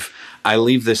leave, I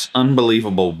leave this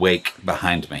unbelievable wake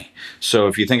behind me. So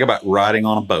if you think about riding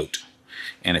on a boat,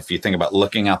 and if you think about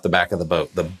looking out the back of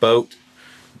the boat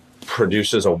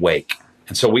produces a wake.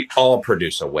 And so we all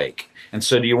produce a wake. And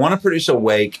so do you want to produce a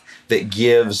wake that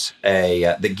gives the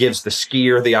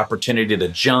skier the opportunity to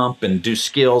jump and do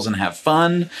skills and have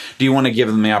fun? Do you want to give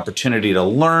them the opportunity to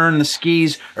learn the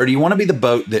skis? Or do you want to be the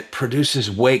boat that produces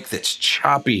wake that's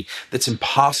choppy, that's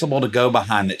impossible to go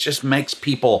behind, that just makes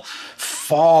people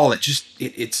fall?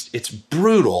 It's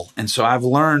brutal. And so I've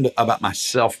learned about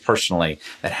myself personally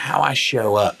that how I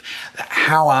show up,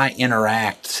 how I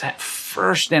interact, that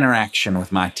first interaction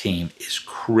with my team is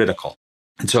critical.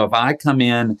 And so if I come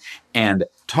in and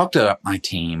talk to my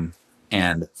team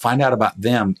and find out about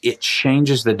them, it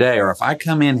changes the day. Or if I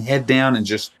come in head down and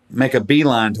just make a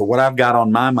beeline to what I've got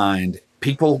on my mind,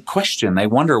 people question. They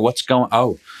wonder what's going on.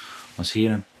 Oh, was he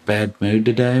in a bad mood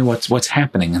today? What's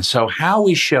happening? And so how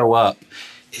we show up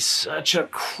is such a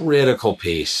critical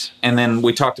piece. And then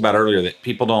we talked about earlier that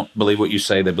people don't believe what you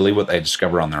say. They believe what they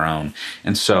discover on their own.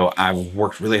 And so I've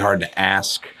worked really hard to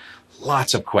ask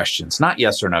lots of questions, not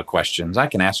yes or no questions. I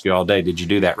can ask you all day, did you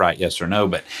do that right? Yes or no.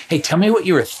 But hey, tell me what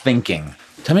you were thinking.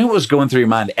 Tell me what was going through your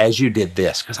mind as you did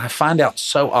this. Because I find out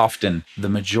so often, the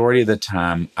majority of the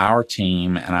time, our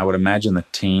team, and I would imagine the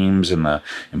teams and the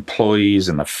employees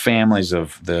and the families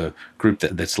of the group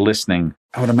that's listening,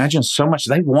 I would imagine so much,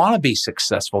 they want to be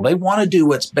successful. They want to do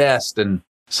what's best. And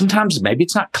sometimes maybe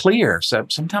it's not clear. So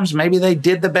sometimes maybe they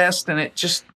did the best and it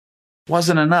just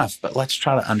wasn't enough, but let's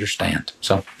try to understand.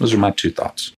 So those are my two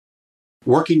thoughts.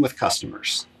 Working with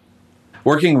customers.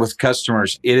 Working with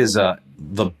customers, it is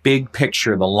the big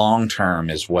picture, the long term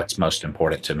is what's most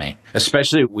important to me.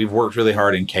 Especially, we've worked really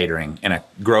hard in catering and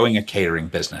growing a catering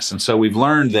business. And so we've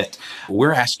learned that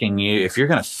we're asking you, if you're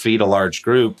going to feed a large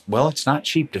group, well, it's not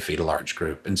cheap to feed a large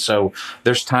group. And so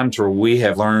there's times where we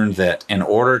have learned that in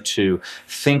order to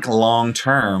think long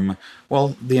term,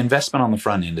 well, the investment on the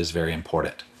front end is very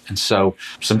important. And so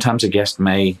sometimes a guest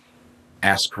may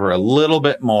ask for a little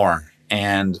bit more.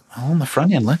 And on the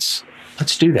front end, let's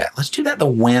do that. Let's do that to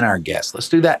win our guests. Let's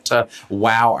do that to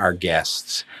wow our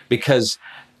guests. Because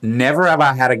never have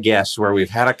I had a guest where we've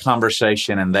had a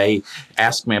conversation and they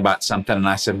asked me about something and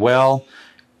I said, well,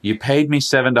 you paid me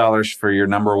 $7 for your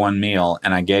number one meal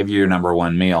and I gave you your number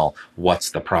one meal.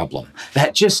 What's the problem?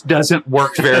 That just doesn't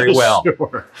work very well.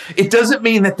 Sure. It doesn't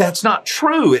mean that that's not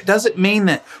true. It doesn't mean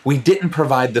that we didn't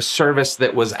provide the service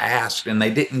that was asked and they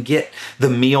didn't get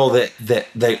the meal that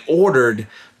they ordered.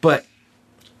 But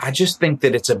I just think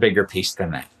that it's a bigger piece than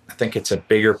that. I think it's a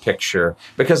bigger picture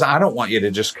because I don't want you to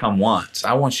just come once.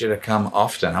 I want you to come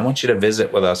often. I want you to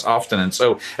visit with us often. And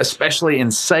so, especially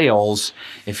in sales,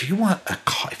 if you want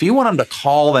them to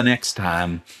call the next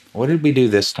time, what did we do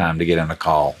this time to get them to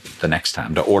call the next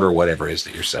time to order whatever it is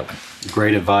that you're selling?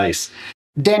 Great advice.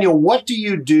 Daniel, what do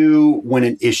you do when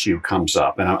an issue comes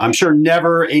up? And I'm sure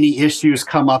never any issues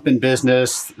come up in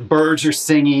business. Birds are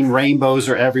singing, rainbows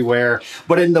are everywhere.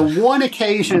 But in the one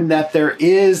occasion that there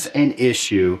is an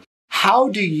issue, how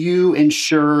do you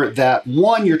ensure that,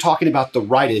 one, you're talking about the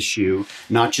right issue,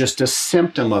 not just a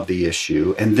symptom of the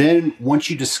issue? And then once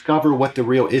you discover what the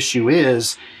real issue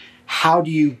is, how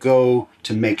do you go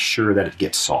to make sure that it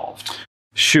gets solved?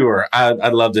 Sure.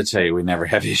 I'd love to tell you we never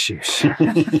have issues.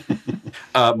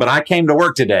 But I came to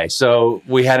work today, so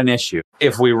we had an issue.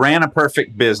 If we ran a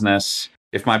perfect business,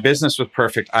 if my business was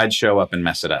perfect, I'd show up and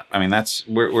mess it up. I mean,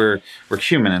 we're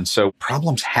human, and so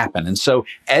problems happen. And so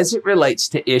as it relates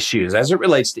to issues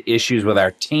with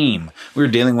our team, we were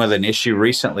dealing with an issue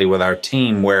recently with our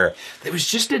team where there was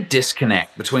just a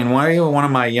disconnect between one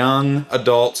of my young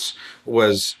adults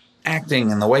was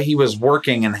acting and the way he was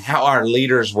working and how our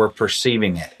leaders were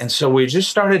perceiving it. And so we just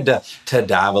started to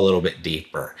dive a little bit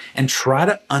deeper and try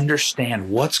to understand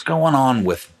what's going on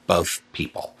with both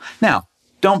people. Now,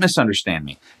 don't misunderstand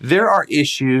me. There are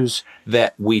issues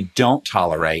that we don't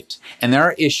tolerate, and there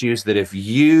are issues that if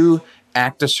you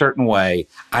act a certain way,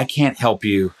 I can't help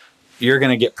you. You're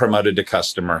going to get promoted to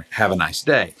customer. Have a nice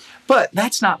day. But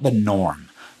that's not the norm.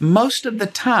 Most of the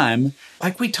time,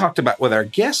 like we talked about with our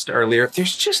guest earlier,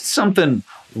 there's just something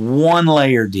one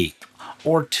layer deep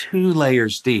or two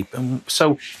layers deep. And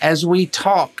so as we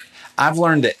talk, I've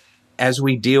learned that as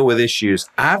we deal with issues,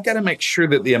 I've got to make sure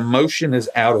that the emotion is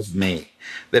out of me.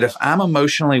 That if I'm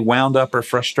emotionally wound up or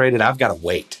frustrated, I've got to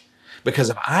wait. Because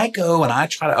if I go and I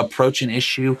try to approach an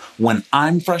issue when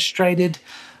I'm frustrated,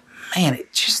 man,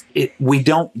 we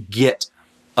don't get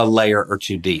a layer or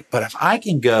two deep. But if I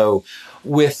can go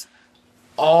with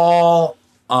all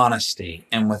honesty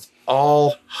and with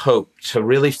all hope to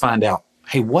really find out,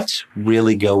 hey, what's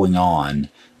really going on,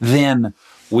 then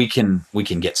we can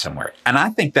get somewhere. And I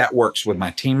think that works with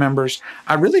my team members.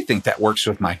 I really think that works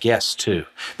with my guests too.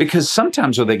 Because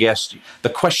sometimes with a guest, the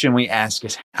question we ask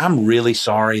is, I'm really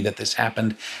sorry that this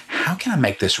happened. How can I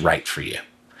make this right for you?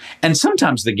 And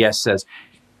sometimes the guest says,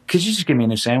 could you just give me a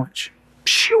new sandwich?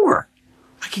 Sure.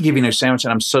 I could give you a new sandwich,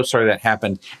 and I'm so sorry that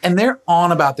happened. And they're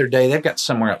on about their day. They've got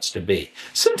somewhere else to be.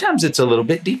 Sometimes it's a little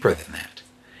bit deeper than that.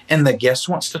 And the guest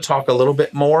wants to talk a little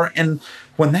bit more. And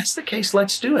when that's the case,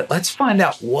 let's do it. Let's find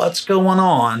out what's going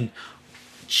on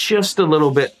just a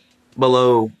little bit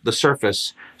below the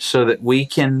surface so that we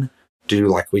can do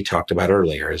like we talked about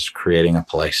earlier, is creating a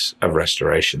place of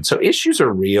restoration. So issues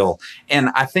are real. And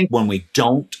I think when we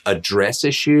don't address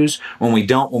issues, when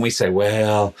we say,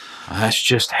 well, that's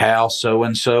just how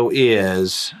so-and-so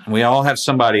is. We all have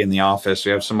somebody in the office.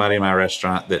 We have somebody in my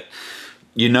restaurant that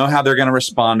you know how they're going to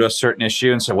respond to a certain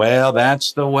issue and say, well,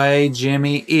 that's the way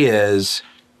Jimmy is.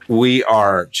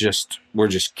 We're just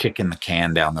kicking the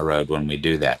can down the road when we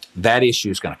do that. That issue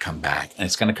is going to come back, and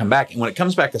it's going to come back. And when it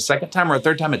comes back a second time or a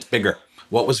third time, it's bigger.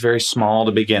 What was very small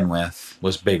to begin with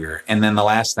was bigger. And then the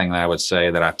last thing that I would say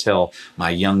that I tell my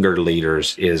younger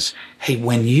leaders is, hey,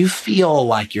 when you feel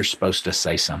like you're supposed to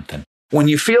say something, when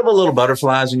you feel the little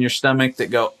butterflies in your stomach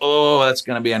that go, oh, that's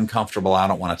going to be uncomfortable, I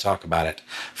don't want to talk about it,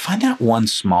 find out one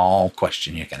small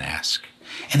question you can ask.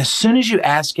 And as soon as you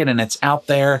ask it and it's out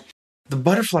there, the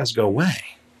butterflies go away.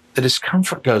 The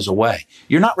discomfort goes away.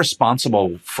 You're not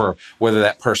responsible for whether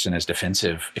that person is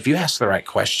defensive. If you ask the right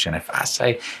question, if I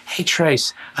say, hey,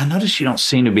 Trace, I notice you don't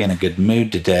seem to be in a good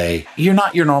mood today. You're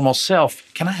not your normal self.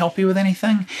 Can I help you with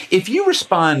anything? If you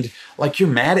respond like you're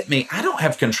mad at me, I don't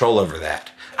have control over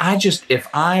that. If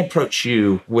I approach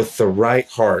you with the right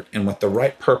heart and with the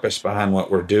right purpose behind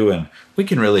what we're doing, we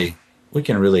can really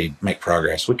make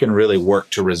progress. We can really work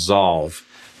to resolve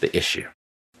the issue.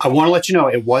 I want to let you know,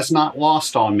 it was not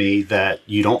lost on me that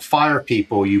you don't fire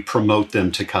people, you promote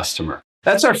them to customer.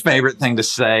 That's our favorite thing to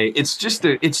say. It's just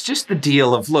the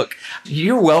deal of, look,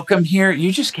 you're welcome here.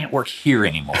 You just can't work here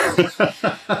anymore.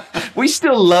 We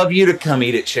still love you to come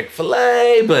eat at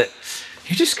Chick-fil-A, but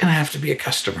you're just going to have to be a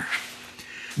customer.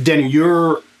 Denny,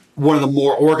 you're one of the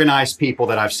more organized people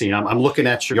that I've seen. I'm looking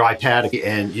at your iPad,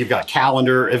 and you've got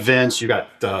calendar events, you've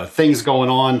got things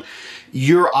going on.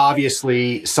 You're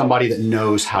obviously somebody that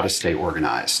knows how to stay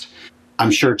organized. I'm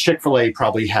sure Chick-fil-A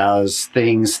probably has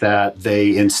things that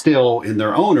they instill in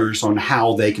their owners on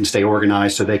how they can stay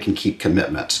organized so they can keep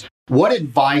commitments. What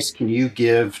advice can you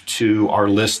give to our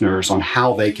listeners on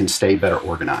how they can stay better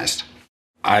organized?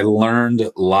 I learned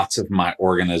lots of my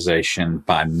organization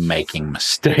by making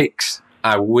mistakes.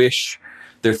 There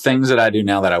are things that I do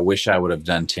now that I wish I would have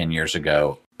done 10 years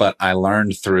ago. But I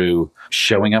learned through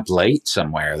showing up late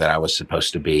somewhere that I was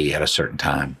supposed to be at a certain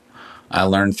time. I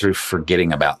learned through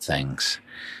forgetting about things.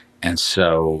 And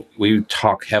so we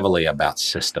talk heavily about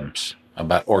systems,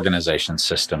 about organization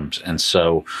systems. And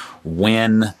so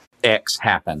when X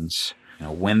happens,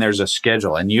 when there's a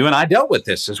schedule, and you and I dealt with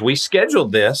this as we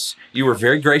scheduled this, you were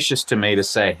very gracious to me to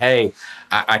say, hey,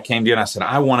 I came to you and I said,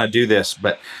 I want to do this,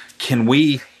 but can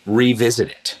we revisit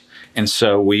it? And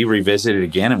so we revisited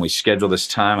again and we scheduled this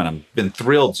time, and I've been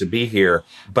thrilled to be here.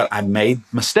 But I made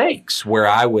mistakes where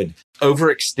I would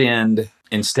overextend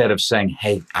instead of saying,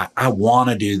 hey, I want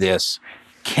to do this.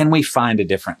 Can we find a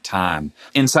different time?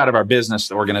 Inside of our business,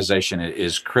 the organization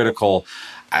is critical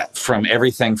from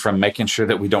everything from making sure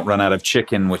that we don't run out of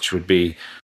chicken, which would be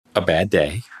a bad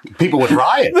day. People would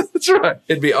riot. That's right.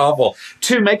 It'd be awful.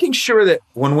 To making sure that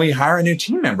when we hire a new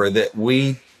team member that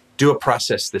we do a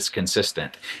process that's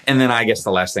consistent. And then I guess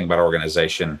the last thing about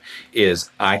organization is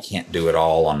I can't do it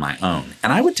all on my own.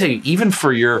 And I would tell you, even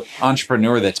for your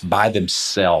entrepreneur that's by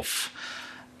themselves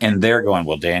and they're going,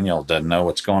 well, Daniel doesn't know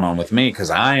what's going on with me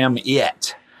because I am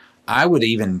it. I would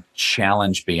even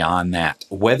challenge beyond that,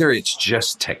 whether it's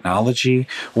just technology,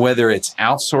 whether it's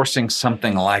outsourcing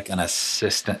something like an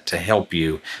assistant to help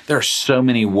you. There are so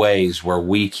many ways where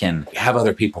we can have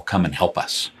other people come and help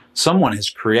us. Someone has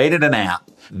created an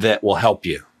app that will help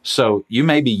you. So you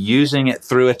may be using it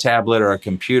through a tablet or a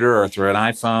computer or through an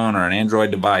iPhone or an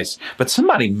Android device, but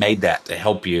somebody made that to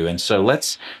help you. And so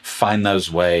let's find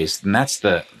those ways. And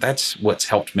that's what's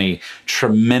helped me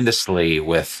tremendously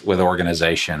with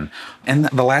organization. And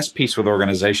the last piece with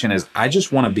organization is I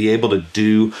just want to be able to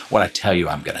do what I tell you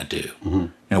I'm going to do. Mm-hmm.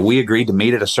 You know, we agreed to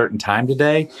meet at a certain time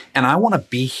today, and I want to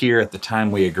be here at the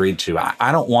time we agreed to.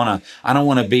 I don't want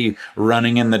to be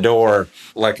running in the door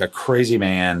like a crazy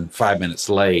man 5 minutes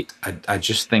late. I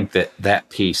just think that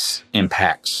piece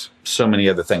impacts so many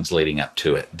other things leading up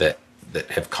to it that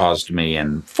have caused me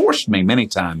and forced me many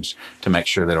times to make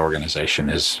sure that organization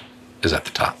is at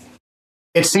the top.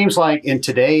 It seems like in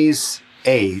today's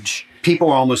age,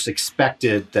 people are almost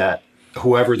expected that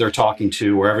whoever they're talking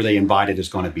to, wherever they invited, is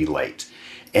going to be late.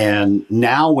 And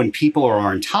now when people are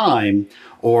on time,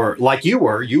 or like you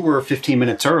were 15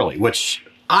 minutes early, which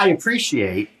I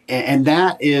appreciate. And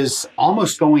that is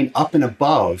almost going up and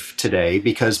above today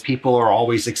because people are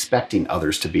always expecting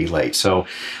others to be late. So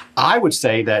I would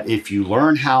say that if you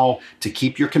learn how to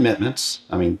keep your commitments,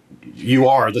 I mean, you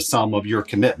are the sum of your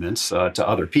commitments to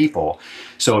other people.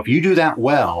 So if you do that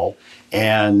well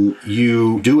and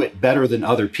you do it better than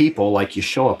other people, like you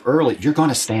show up early, you're going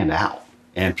to stand out.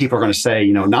 And people are going to say,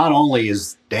 you know, not only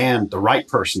is Dan the right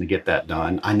person to get that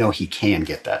done, I know he can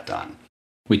get that done.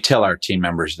 We tell our team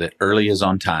members that early is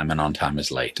on time and on time is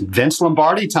late. Vince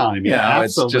Lombardi time. Yeah,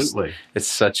 absolutely. It's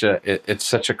such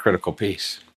a critical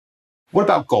piece. What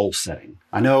about goal setting?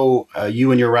 I know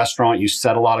you and your restaurant, you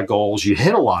set a lot of goals, you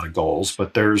hit a lot of goals,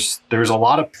 but there's a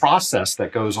lot of process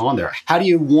that goes on there. How do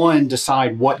you, one,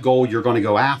 decide what goal you're going to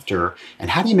go after, and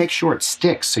how do you make sure it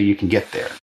sticks so you can get there?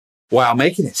 Wow,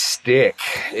 making it stick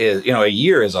is, a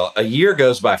year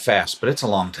goes by fast, but it's a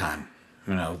long time.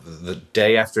 The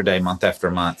day after day, month after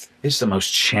month, is the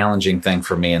most challenging thing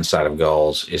for me inside of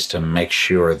goals, is to make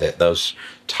sure that those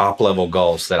top level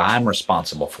goals that I'm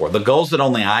responsible for, the goals that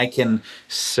only I can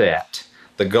set,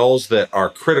 the goals that are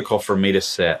critical for me to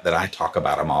set, that I talk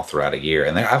about them all throughout a year.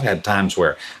 And I've had times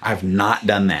where I've not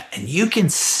done that, and you can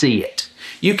see it.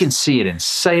 You can see it in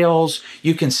sales.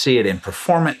 You can see it in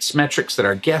performance metrics that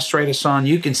our guests rate us on.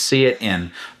 You can see it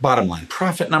in bottom line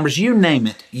profit numbers. You name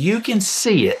it. You can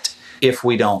see it if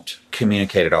we don't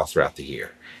communicate it all throughout the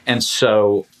year. And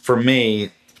so for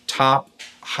me, top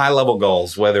high level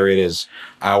goals, whether it is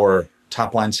our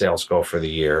top line sales goal for the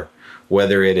year,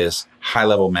 whether it is high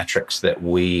level metrics that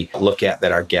we look at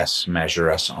that our guests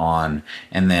measure us on.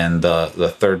 And then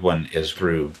the third one is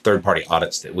through third party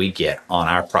audits that we get on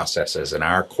our processes and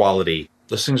our quality.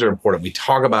 Those things are important. We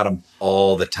talk about them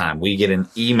all the time. We get an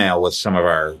email with some of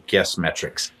our guest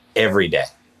metrics every day.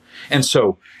 And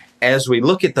so as we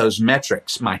look at those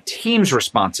metrics, my team's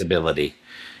responsibility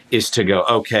is to go,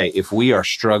 okay, if we are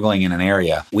struggling in an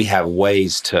area, we have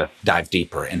ways to dive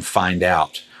deeper and find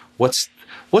out what's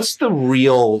the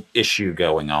real issue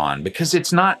going on. Because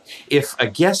it's not, if a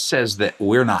guest says that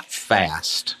we're not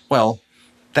fast, well,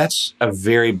 that's a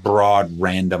very broad,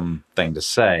 random thing to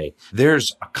say.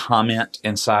 There's a comment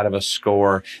inside of a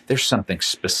score. There's something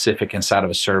specific inside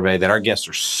of a survey that our guests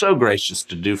are so gracious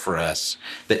to do for us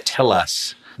that tell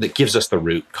us, that gives us the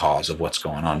root cause of what's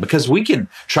going on. Because we can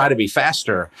try to be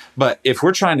faster, but if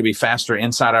we're trying to be faster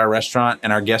inside our restaurant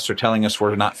and our guests are telling us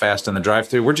we're not fast in the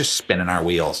drive-thru, we're just spinning our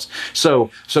wheels.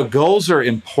 So goals are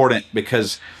important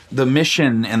because the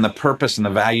mission and the purpose and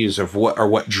the values of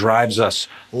what drives us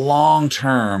long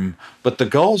term, but the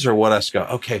goals are what us go,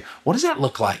 okay, what does that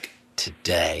look like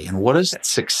today? And what does that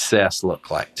success look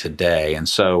like today? And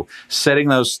so setting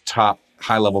those top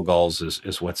high-level goals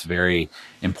is what's very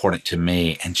important to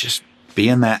me, and just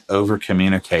being that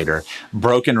over-communicator,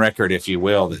 broken record, if you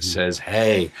will, that says,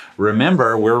 hey,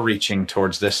 remember, we're reaching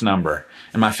towards this number.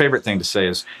 And my favorite thing to say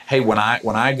is, hey, when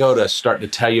I go to start to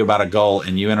tell you about a goal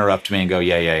and you interrupt me and go,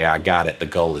 yeah, I got it, the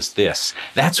goal is this,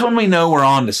 that's when we know we're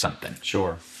on to something.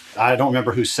 Sure. I don't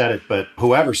remember who said it, but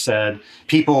whoever said,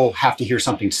 people have to hear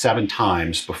something 7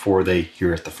 times before they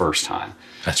hear it the first time.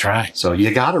 That's right. So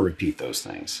you got to repeat those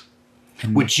things.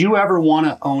 Would you ever want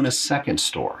to own a second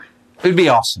store? It'd be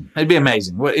awesome. It'd be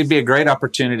amazing. It'd be a great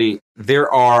opportunity.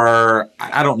 There are,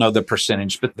 I don't know the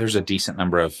percentage, but there's a decent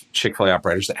number of Chick-fil-A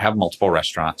operators that have multiple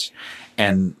restaurants.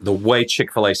 And the way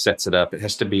Chick-fil-A sets it up, it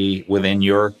has to be within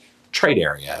your trade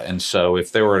area. And so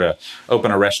if they were to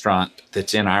open a restaurant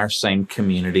that's in our same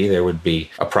community, there would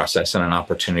be a process and an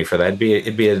opportunity for that.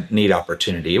 It'd be a neat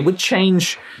opportunity. It would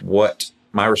change what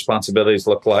my responsibilities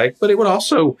look like, but it would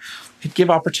also give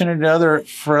opportunity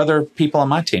for other people on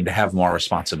my team to have more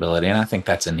responsibility. And I think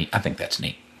that's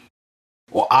neat.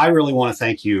 Well, I really want to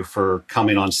thank you for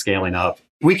coming on Scaling Up.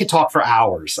 We could talk for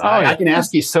hours. I can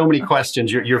ask you so many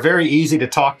questions. You're very easy to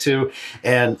talk to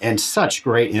and such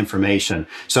great information.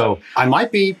 So I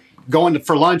might be going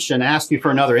for lunch and ask you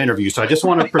for another interview. So I just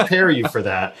want to prepare you for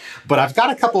that. But I've got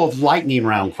a couple of lightning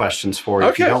round questions for you,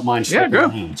 if you don't mind sticking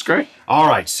around. It's great. All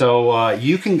right. So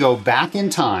you can go back in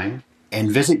time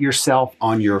and visit yourself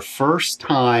on your first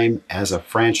time as a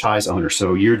franchise owner.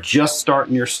 So you're just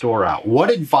starting your store out.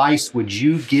 What advice would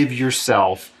you give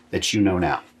yourself that you know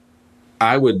now?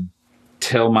 I would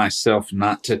tell myself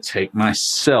not to take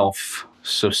myself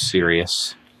so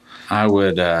serious. I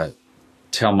would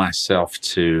tell myself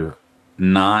to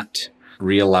not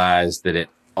realize that it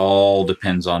all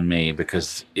depends on me,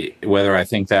 because whether I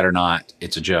think that or not,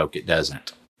 it's a joke. It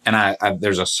doesn't. And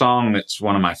there's a song that's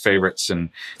one of my favorites, and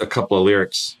a couple of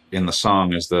lyrics in the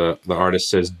song is the artist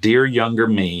says, "Dear younger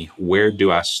me, where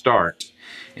do I start?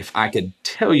 If I could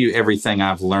tell you everything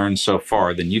I've learned so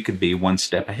far, then you could be one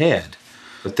step ahead."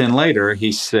 But then later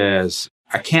he says,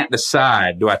 "I can't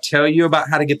decide. Do I tell you about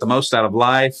how to get the most out of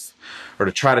life or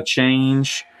to try to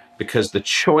change? Because the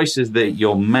choices that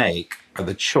you'll make are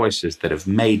the choices that have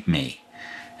made me."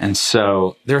 And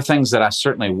so there are things that I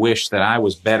certainly wish that I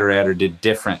was better at or did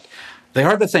different. They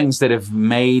are the things that have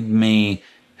made me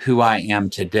who I am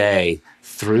today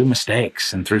through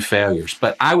mistakes and through failures.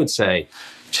 But I would say,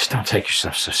 just don't take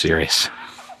yourself so serious.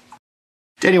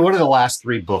 Daniel, what are the last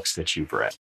 3 books that you've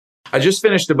read? I just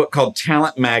finished a book called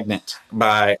Talent Magnet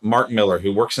by Mark Miller,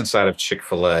 who works inside of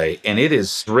Chick-fil-A. And it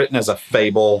is written as a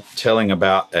fable telling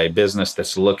about a business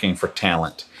that's looking for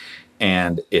talent.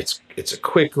 And it's a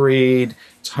quick read.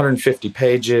 It's 150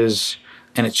 pages.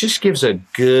 And it just gives a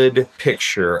good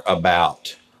picture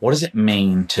about what does it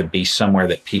mean to be somewhere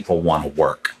that people want to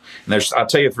work. And I'll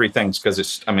tell you 3 things,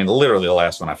 because literally the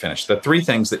last one I finished. The 3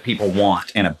 things that people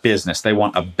want in a business: they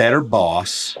want a better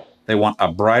boss, they want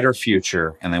a brighter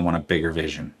future, and they want a bigger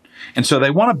vision. And so they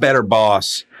want a better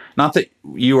boss. Not that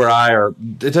you or I are,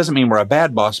 it doesn't mean we're a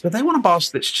bad boss, but they want a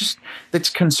boss that's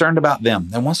concerned about them,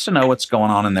 that wants to know what's going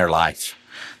on in their life.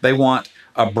 They want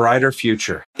a brighter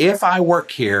future. If I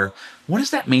work here, what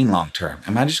does that mean long term?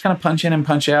 Am I just going to punch in and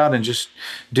punch out and just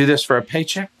do this for a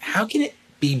paycheck? How can it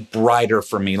be brighter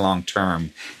for me long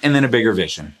term? And then a bigger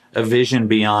vision, a vision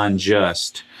beyond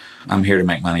just, I'm here to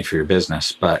make money for your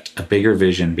business, but a bigger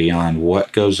vision beyond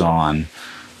what goes on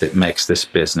that makes this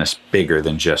business bigger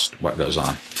than just what goes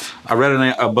on. I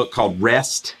read a book called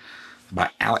Rest by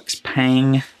Alex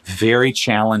Pang. Very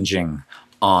challenging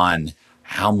on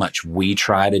how much we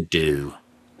try to do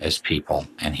as people.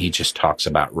 And he just talks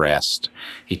about rest.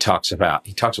 He talks about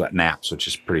naps, which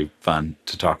is pretty fun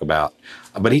to talk about.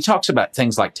 But he talks about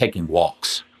things like taking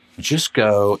walks. Just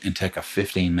go and take a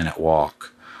 15-minute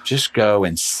walk. Just go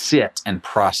and sit and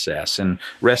process. And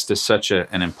rest is such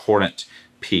an important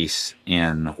piece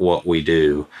in what we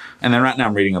do. And then right now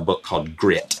I'm reading a book called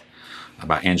Grit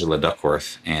by Angela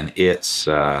Duckworth, and it's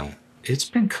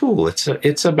been cool.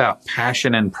 It's about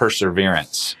passion and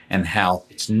perseverance, and how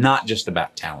it's not just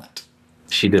about talent.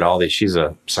 She's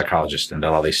a psychologist and did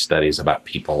all these studies about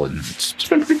people, and it's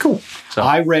been pretty cool. So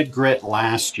I read Grit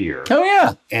last year. Oh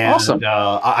yeah, and, awesome.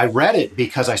 I read it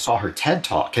because I saw her TED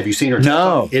Talk. Have you seen her TED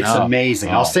No. Talk? It's amazing.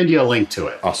 Oh. I'll send you a link to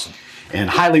it. Awesome. And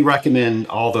highly recommend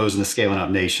all those in the Scaling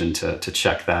Up Nation to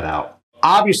check that out.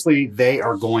 Obviously, they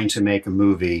are going to make a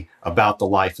movie about the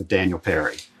life of Daniel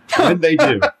Perry. When they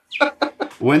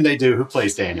do, who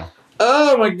plays Daniel?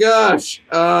 Oh my gosh.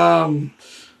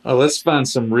 Let's find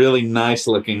some really nice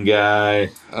looking guy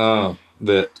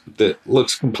that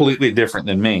looks completely different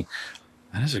than me.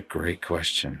 That is a great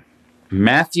question.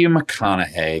 Matthew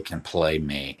McConaughey can play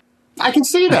me. I can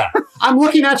see that. I'm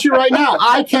looking at you right now.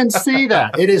 I can see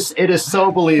that. It is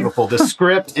so believable. The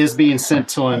script is being sent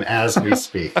to him as we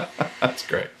speak. That's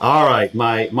great. All right.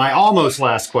 My almost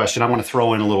last question. I want to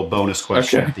throw in a little bonus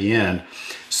question at the end.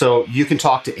 So you can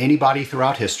talk to anybody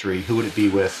throughout history. Who would it be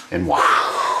with and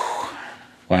why?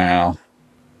 Wow.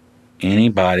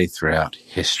 Anybody throughout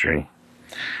history.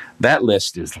 That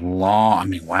list is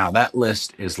long. That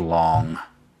list is long.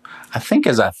 I think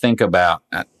as I think about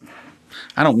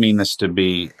I don't mean this to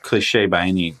be cliche by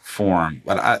any form,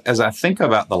 but as I think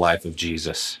about the life of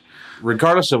Jesus,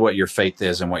 regardless of what your faith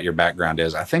is and what your background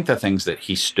is, I think the things that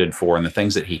he stood for and the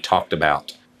things that he talked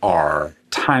about are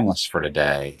timeless for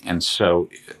today. And so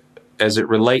as it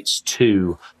relates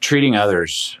to treating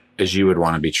others as you would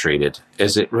want to be treated,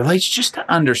 as it relates just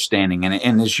to understanding,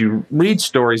 and as you read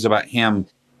stories about him,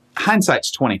 hindsight's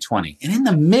 2020. And in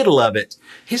the middle of it,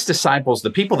 his disciples,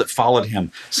 the people that followed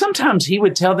him, sometimes he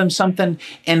would tell them something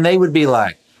and they would be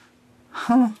like,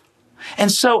 huh?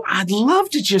 And so I'd love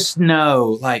to just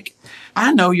know, like,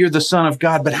 I know you're the Son of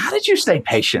God, but how did you stay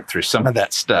patient through some of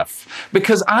that stuff?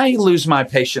 Because I lose my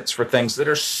patience for things that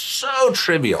are so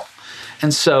trivial.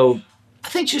 And so I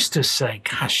think just to say,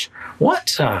 gosh,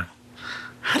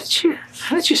 how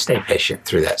did you stay patient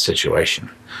through that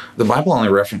situation? The Bible only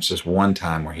references one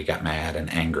time where he got mad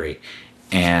and angry,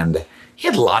 and he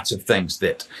had lots of things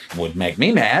that would make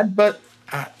me mad, but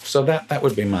so that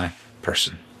would be my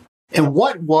person. And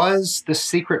what was the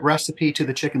secret recipe to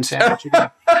the chicken sandwich again?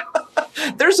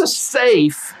 There's a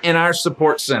safe in our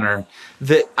support center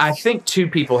that I think two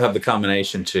people have the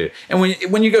combination to. And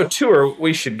when you go tour,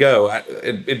 we should go.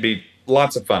 It'd be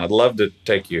lots of fun. I'd love to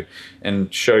take you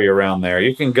and show you around there.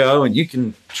 You can go and you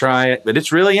can try it, but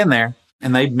it's really in there.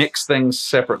 And they mix things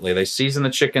separately. They season the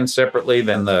chicken separately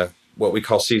than what we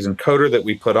call seasoned coater that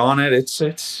we put on it.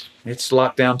 It's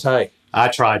locked down tight. I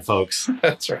tried, folks.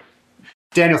 That's right.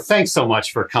 Daniel, thanks so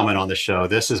much for coming on the show.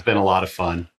 This has been a lot of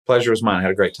fun. Pleasure was mine. I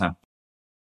had a great time.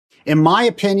 In my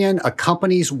opinion, a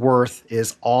company's worth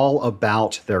is all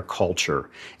about their culture,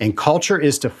 and culture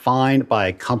is defined by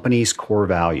a company's core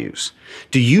values.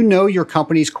 Do you know your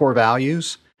company's core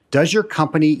values? Does your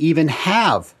company even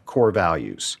have core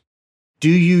values? Do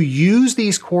you use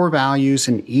these core values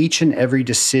in each and every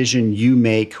decision you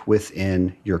make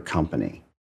within your company?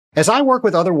 As I work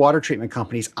with other water treatment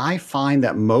companies, I find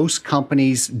that most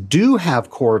companies do have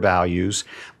core values,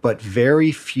 but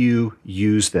very few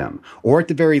use them, or at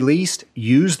the very least,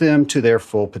 use them to their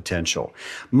full potential.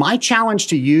 My challenge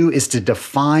to you is to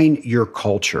define your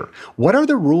culture. What are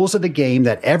the rules of the game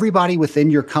that everybody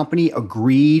within your company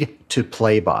agreed to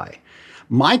play by?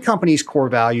 My company's core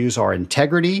values are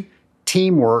integrity,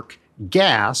 teamwork,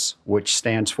 GAS, which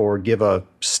stands for give a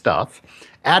stuff,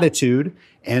 attitude,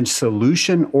 and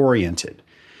solution-oriented.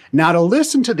 Now, to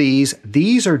listen to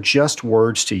these are just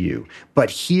words to you.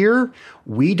 But here,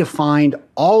 we defined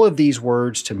all of these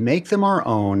words to make them our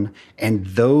own, and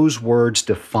those words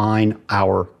define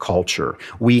our culture.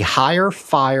 We hire,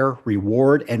 fire,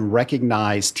 reward, and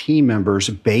recognize team members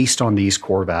based on these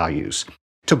core values.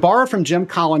 To borrow from Jim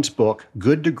Collins' book,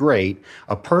 Good to Great,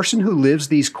 a person who lives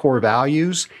these core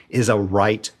values is a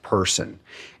right person.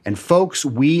 And folks,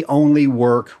 we only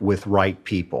work with right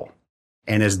people.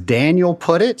 And as Daniel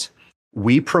put it,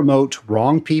 we promote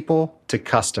wrong people to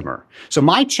customer. So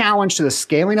my challenge to the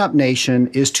Scaling Up Nation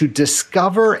is to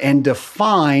discover and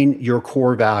define your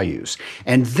core values,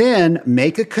 and then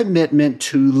make a commitment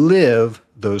to live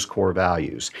those core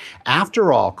values.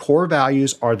 After all, core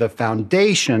values are the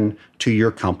foundation to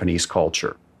your company's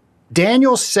culture.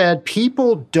 Daniel said,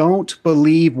 people don't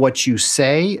believe what you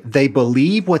say, they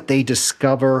believe what they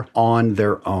discover on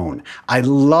their own. I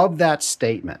love that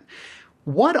statement.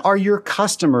 What are your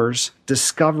customers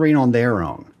discovering on their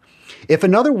own? If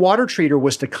another water treater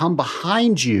was to come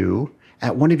behind you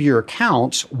at one of your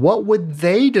accounts, what would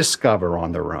they discover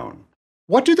on their own?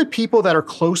 What do the people that are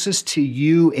closest to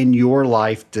you in your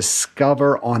life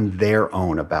discover on their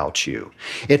own about you?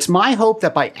 It's my hope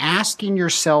that by asking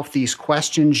yourself these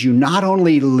questions, you not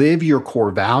only live your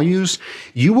core values,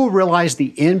 you will realize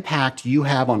the impact you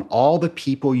have on all the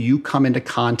people you come into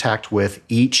contact with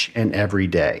each and every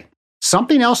day.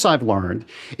 Something else I've learned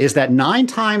is that 9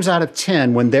 times out of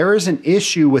 10, when there is an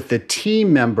issue with the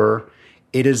team member,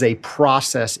 it is a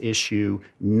process issue,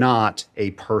 not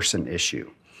a person issue.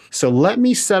 So let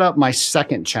me set up my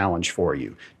second challenge for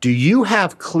you. Do you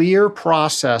have clear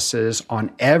processes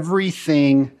on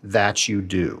everything that you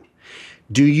do?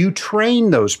 Do you train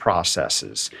those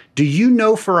processes? Do you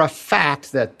know for a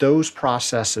fact that those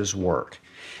processes work?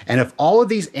 And if all of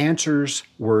these answers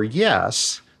were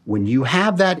yes, when you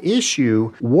have that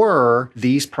issue, were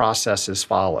these processes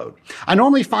followed? I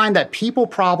normally find that people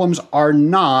problems are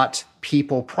not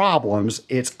people problems.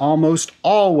 It's almost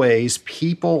always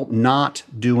people not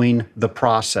doing the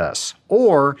process,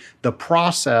 or the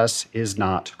process is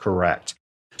not correct.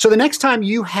 So the next time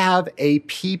you have a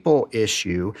people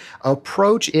issue,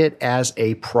 approach it as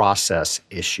a process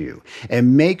issue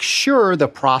and make sure the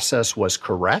process was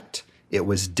correct, it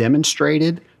was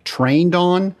demonstrated, trained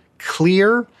on,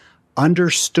 clear,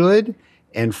 understood,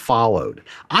 and followed.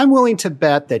 I'm willing to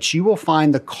bet that you will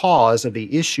find the cause of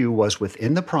the issue was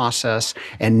within the process,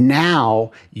 and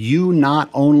now you not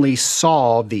only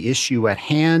solve the issue at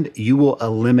hand, you will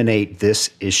eliminate this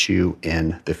issue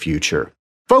in the future.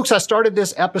 Folks, I started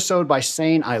this episode by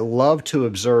saying I love to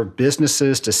observe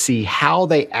businesses to see how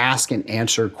they ask and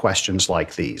answer questions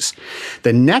like these.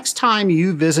 The next time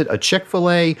you visit a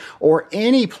Chick-fil-A or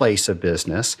any place of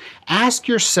business, ask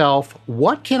yourself,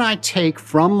 what can I take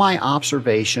from my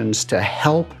observations to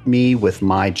help me with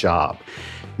my job?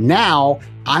 Now,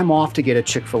 I'm off to get a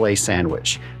Chick-fil-A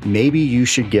sandwich. Maybe you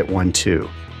should get one too.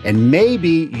 And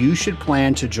maybe you should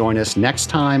plan to join us next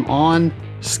time on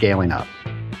Scaling Up.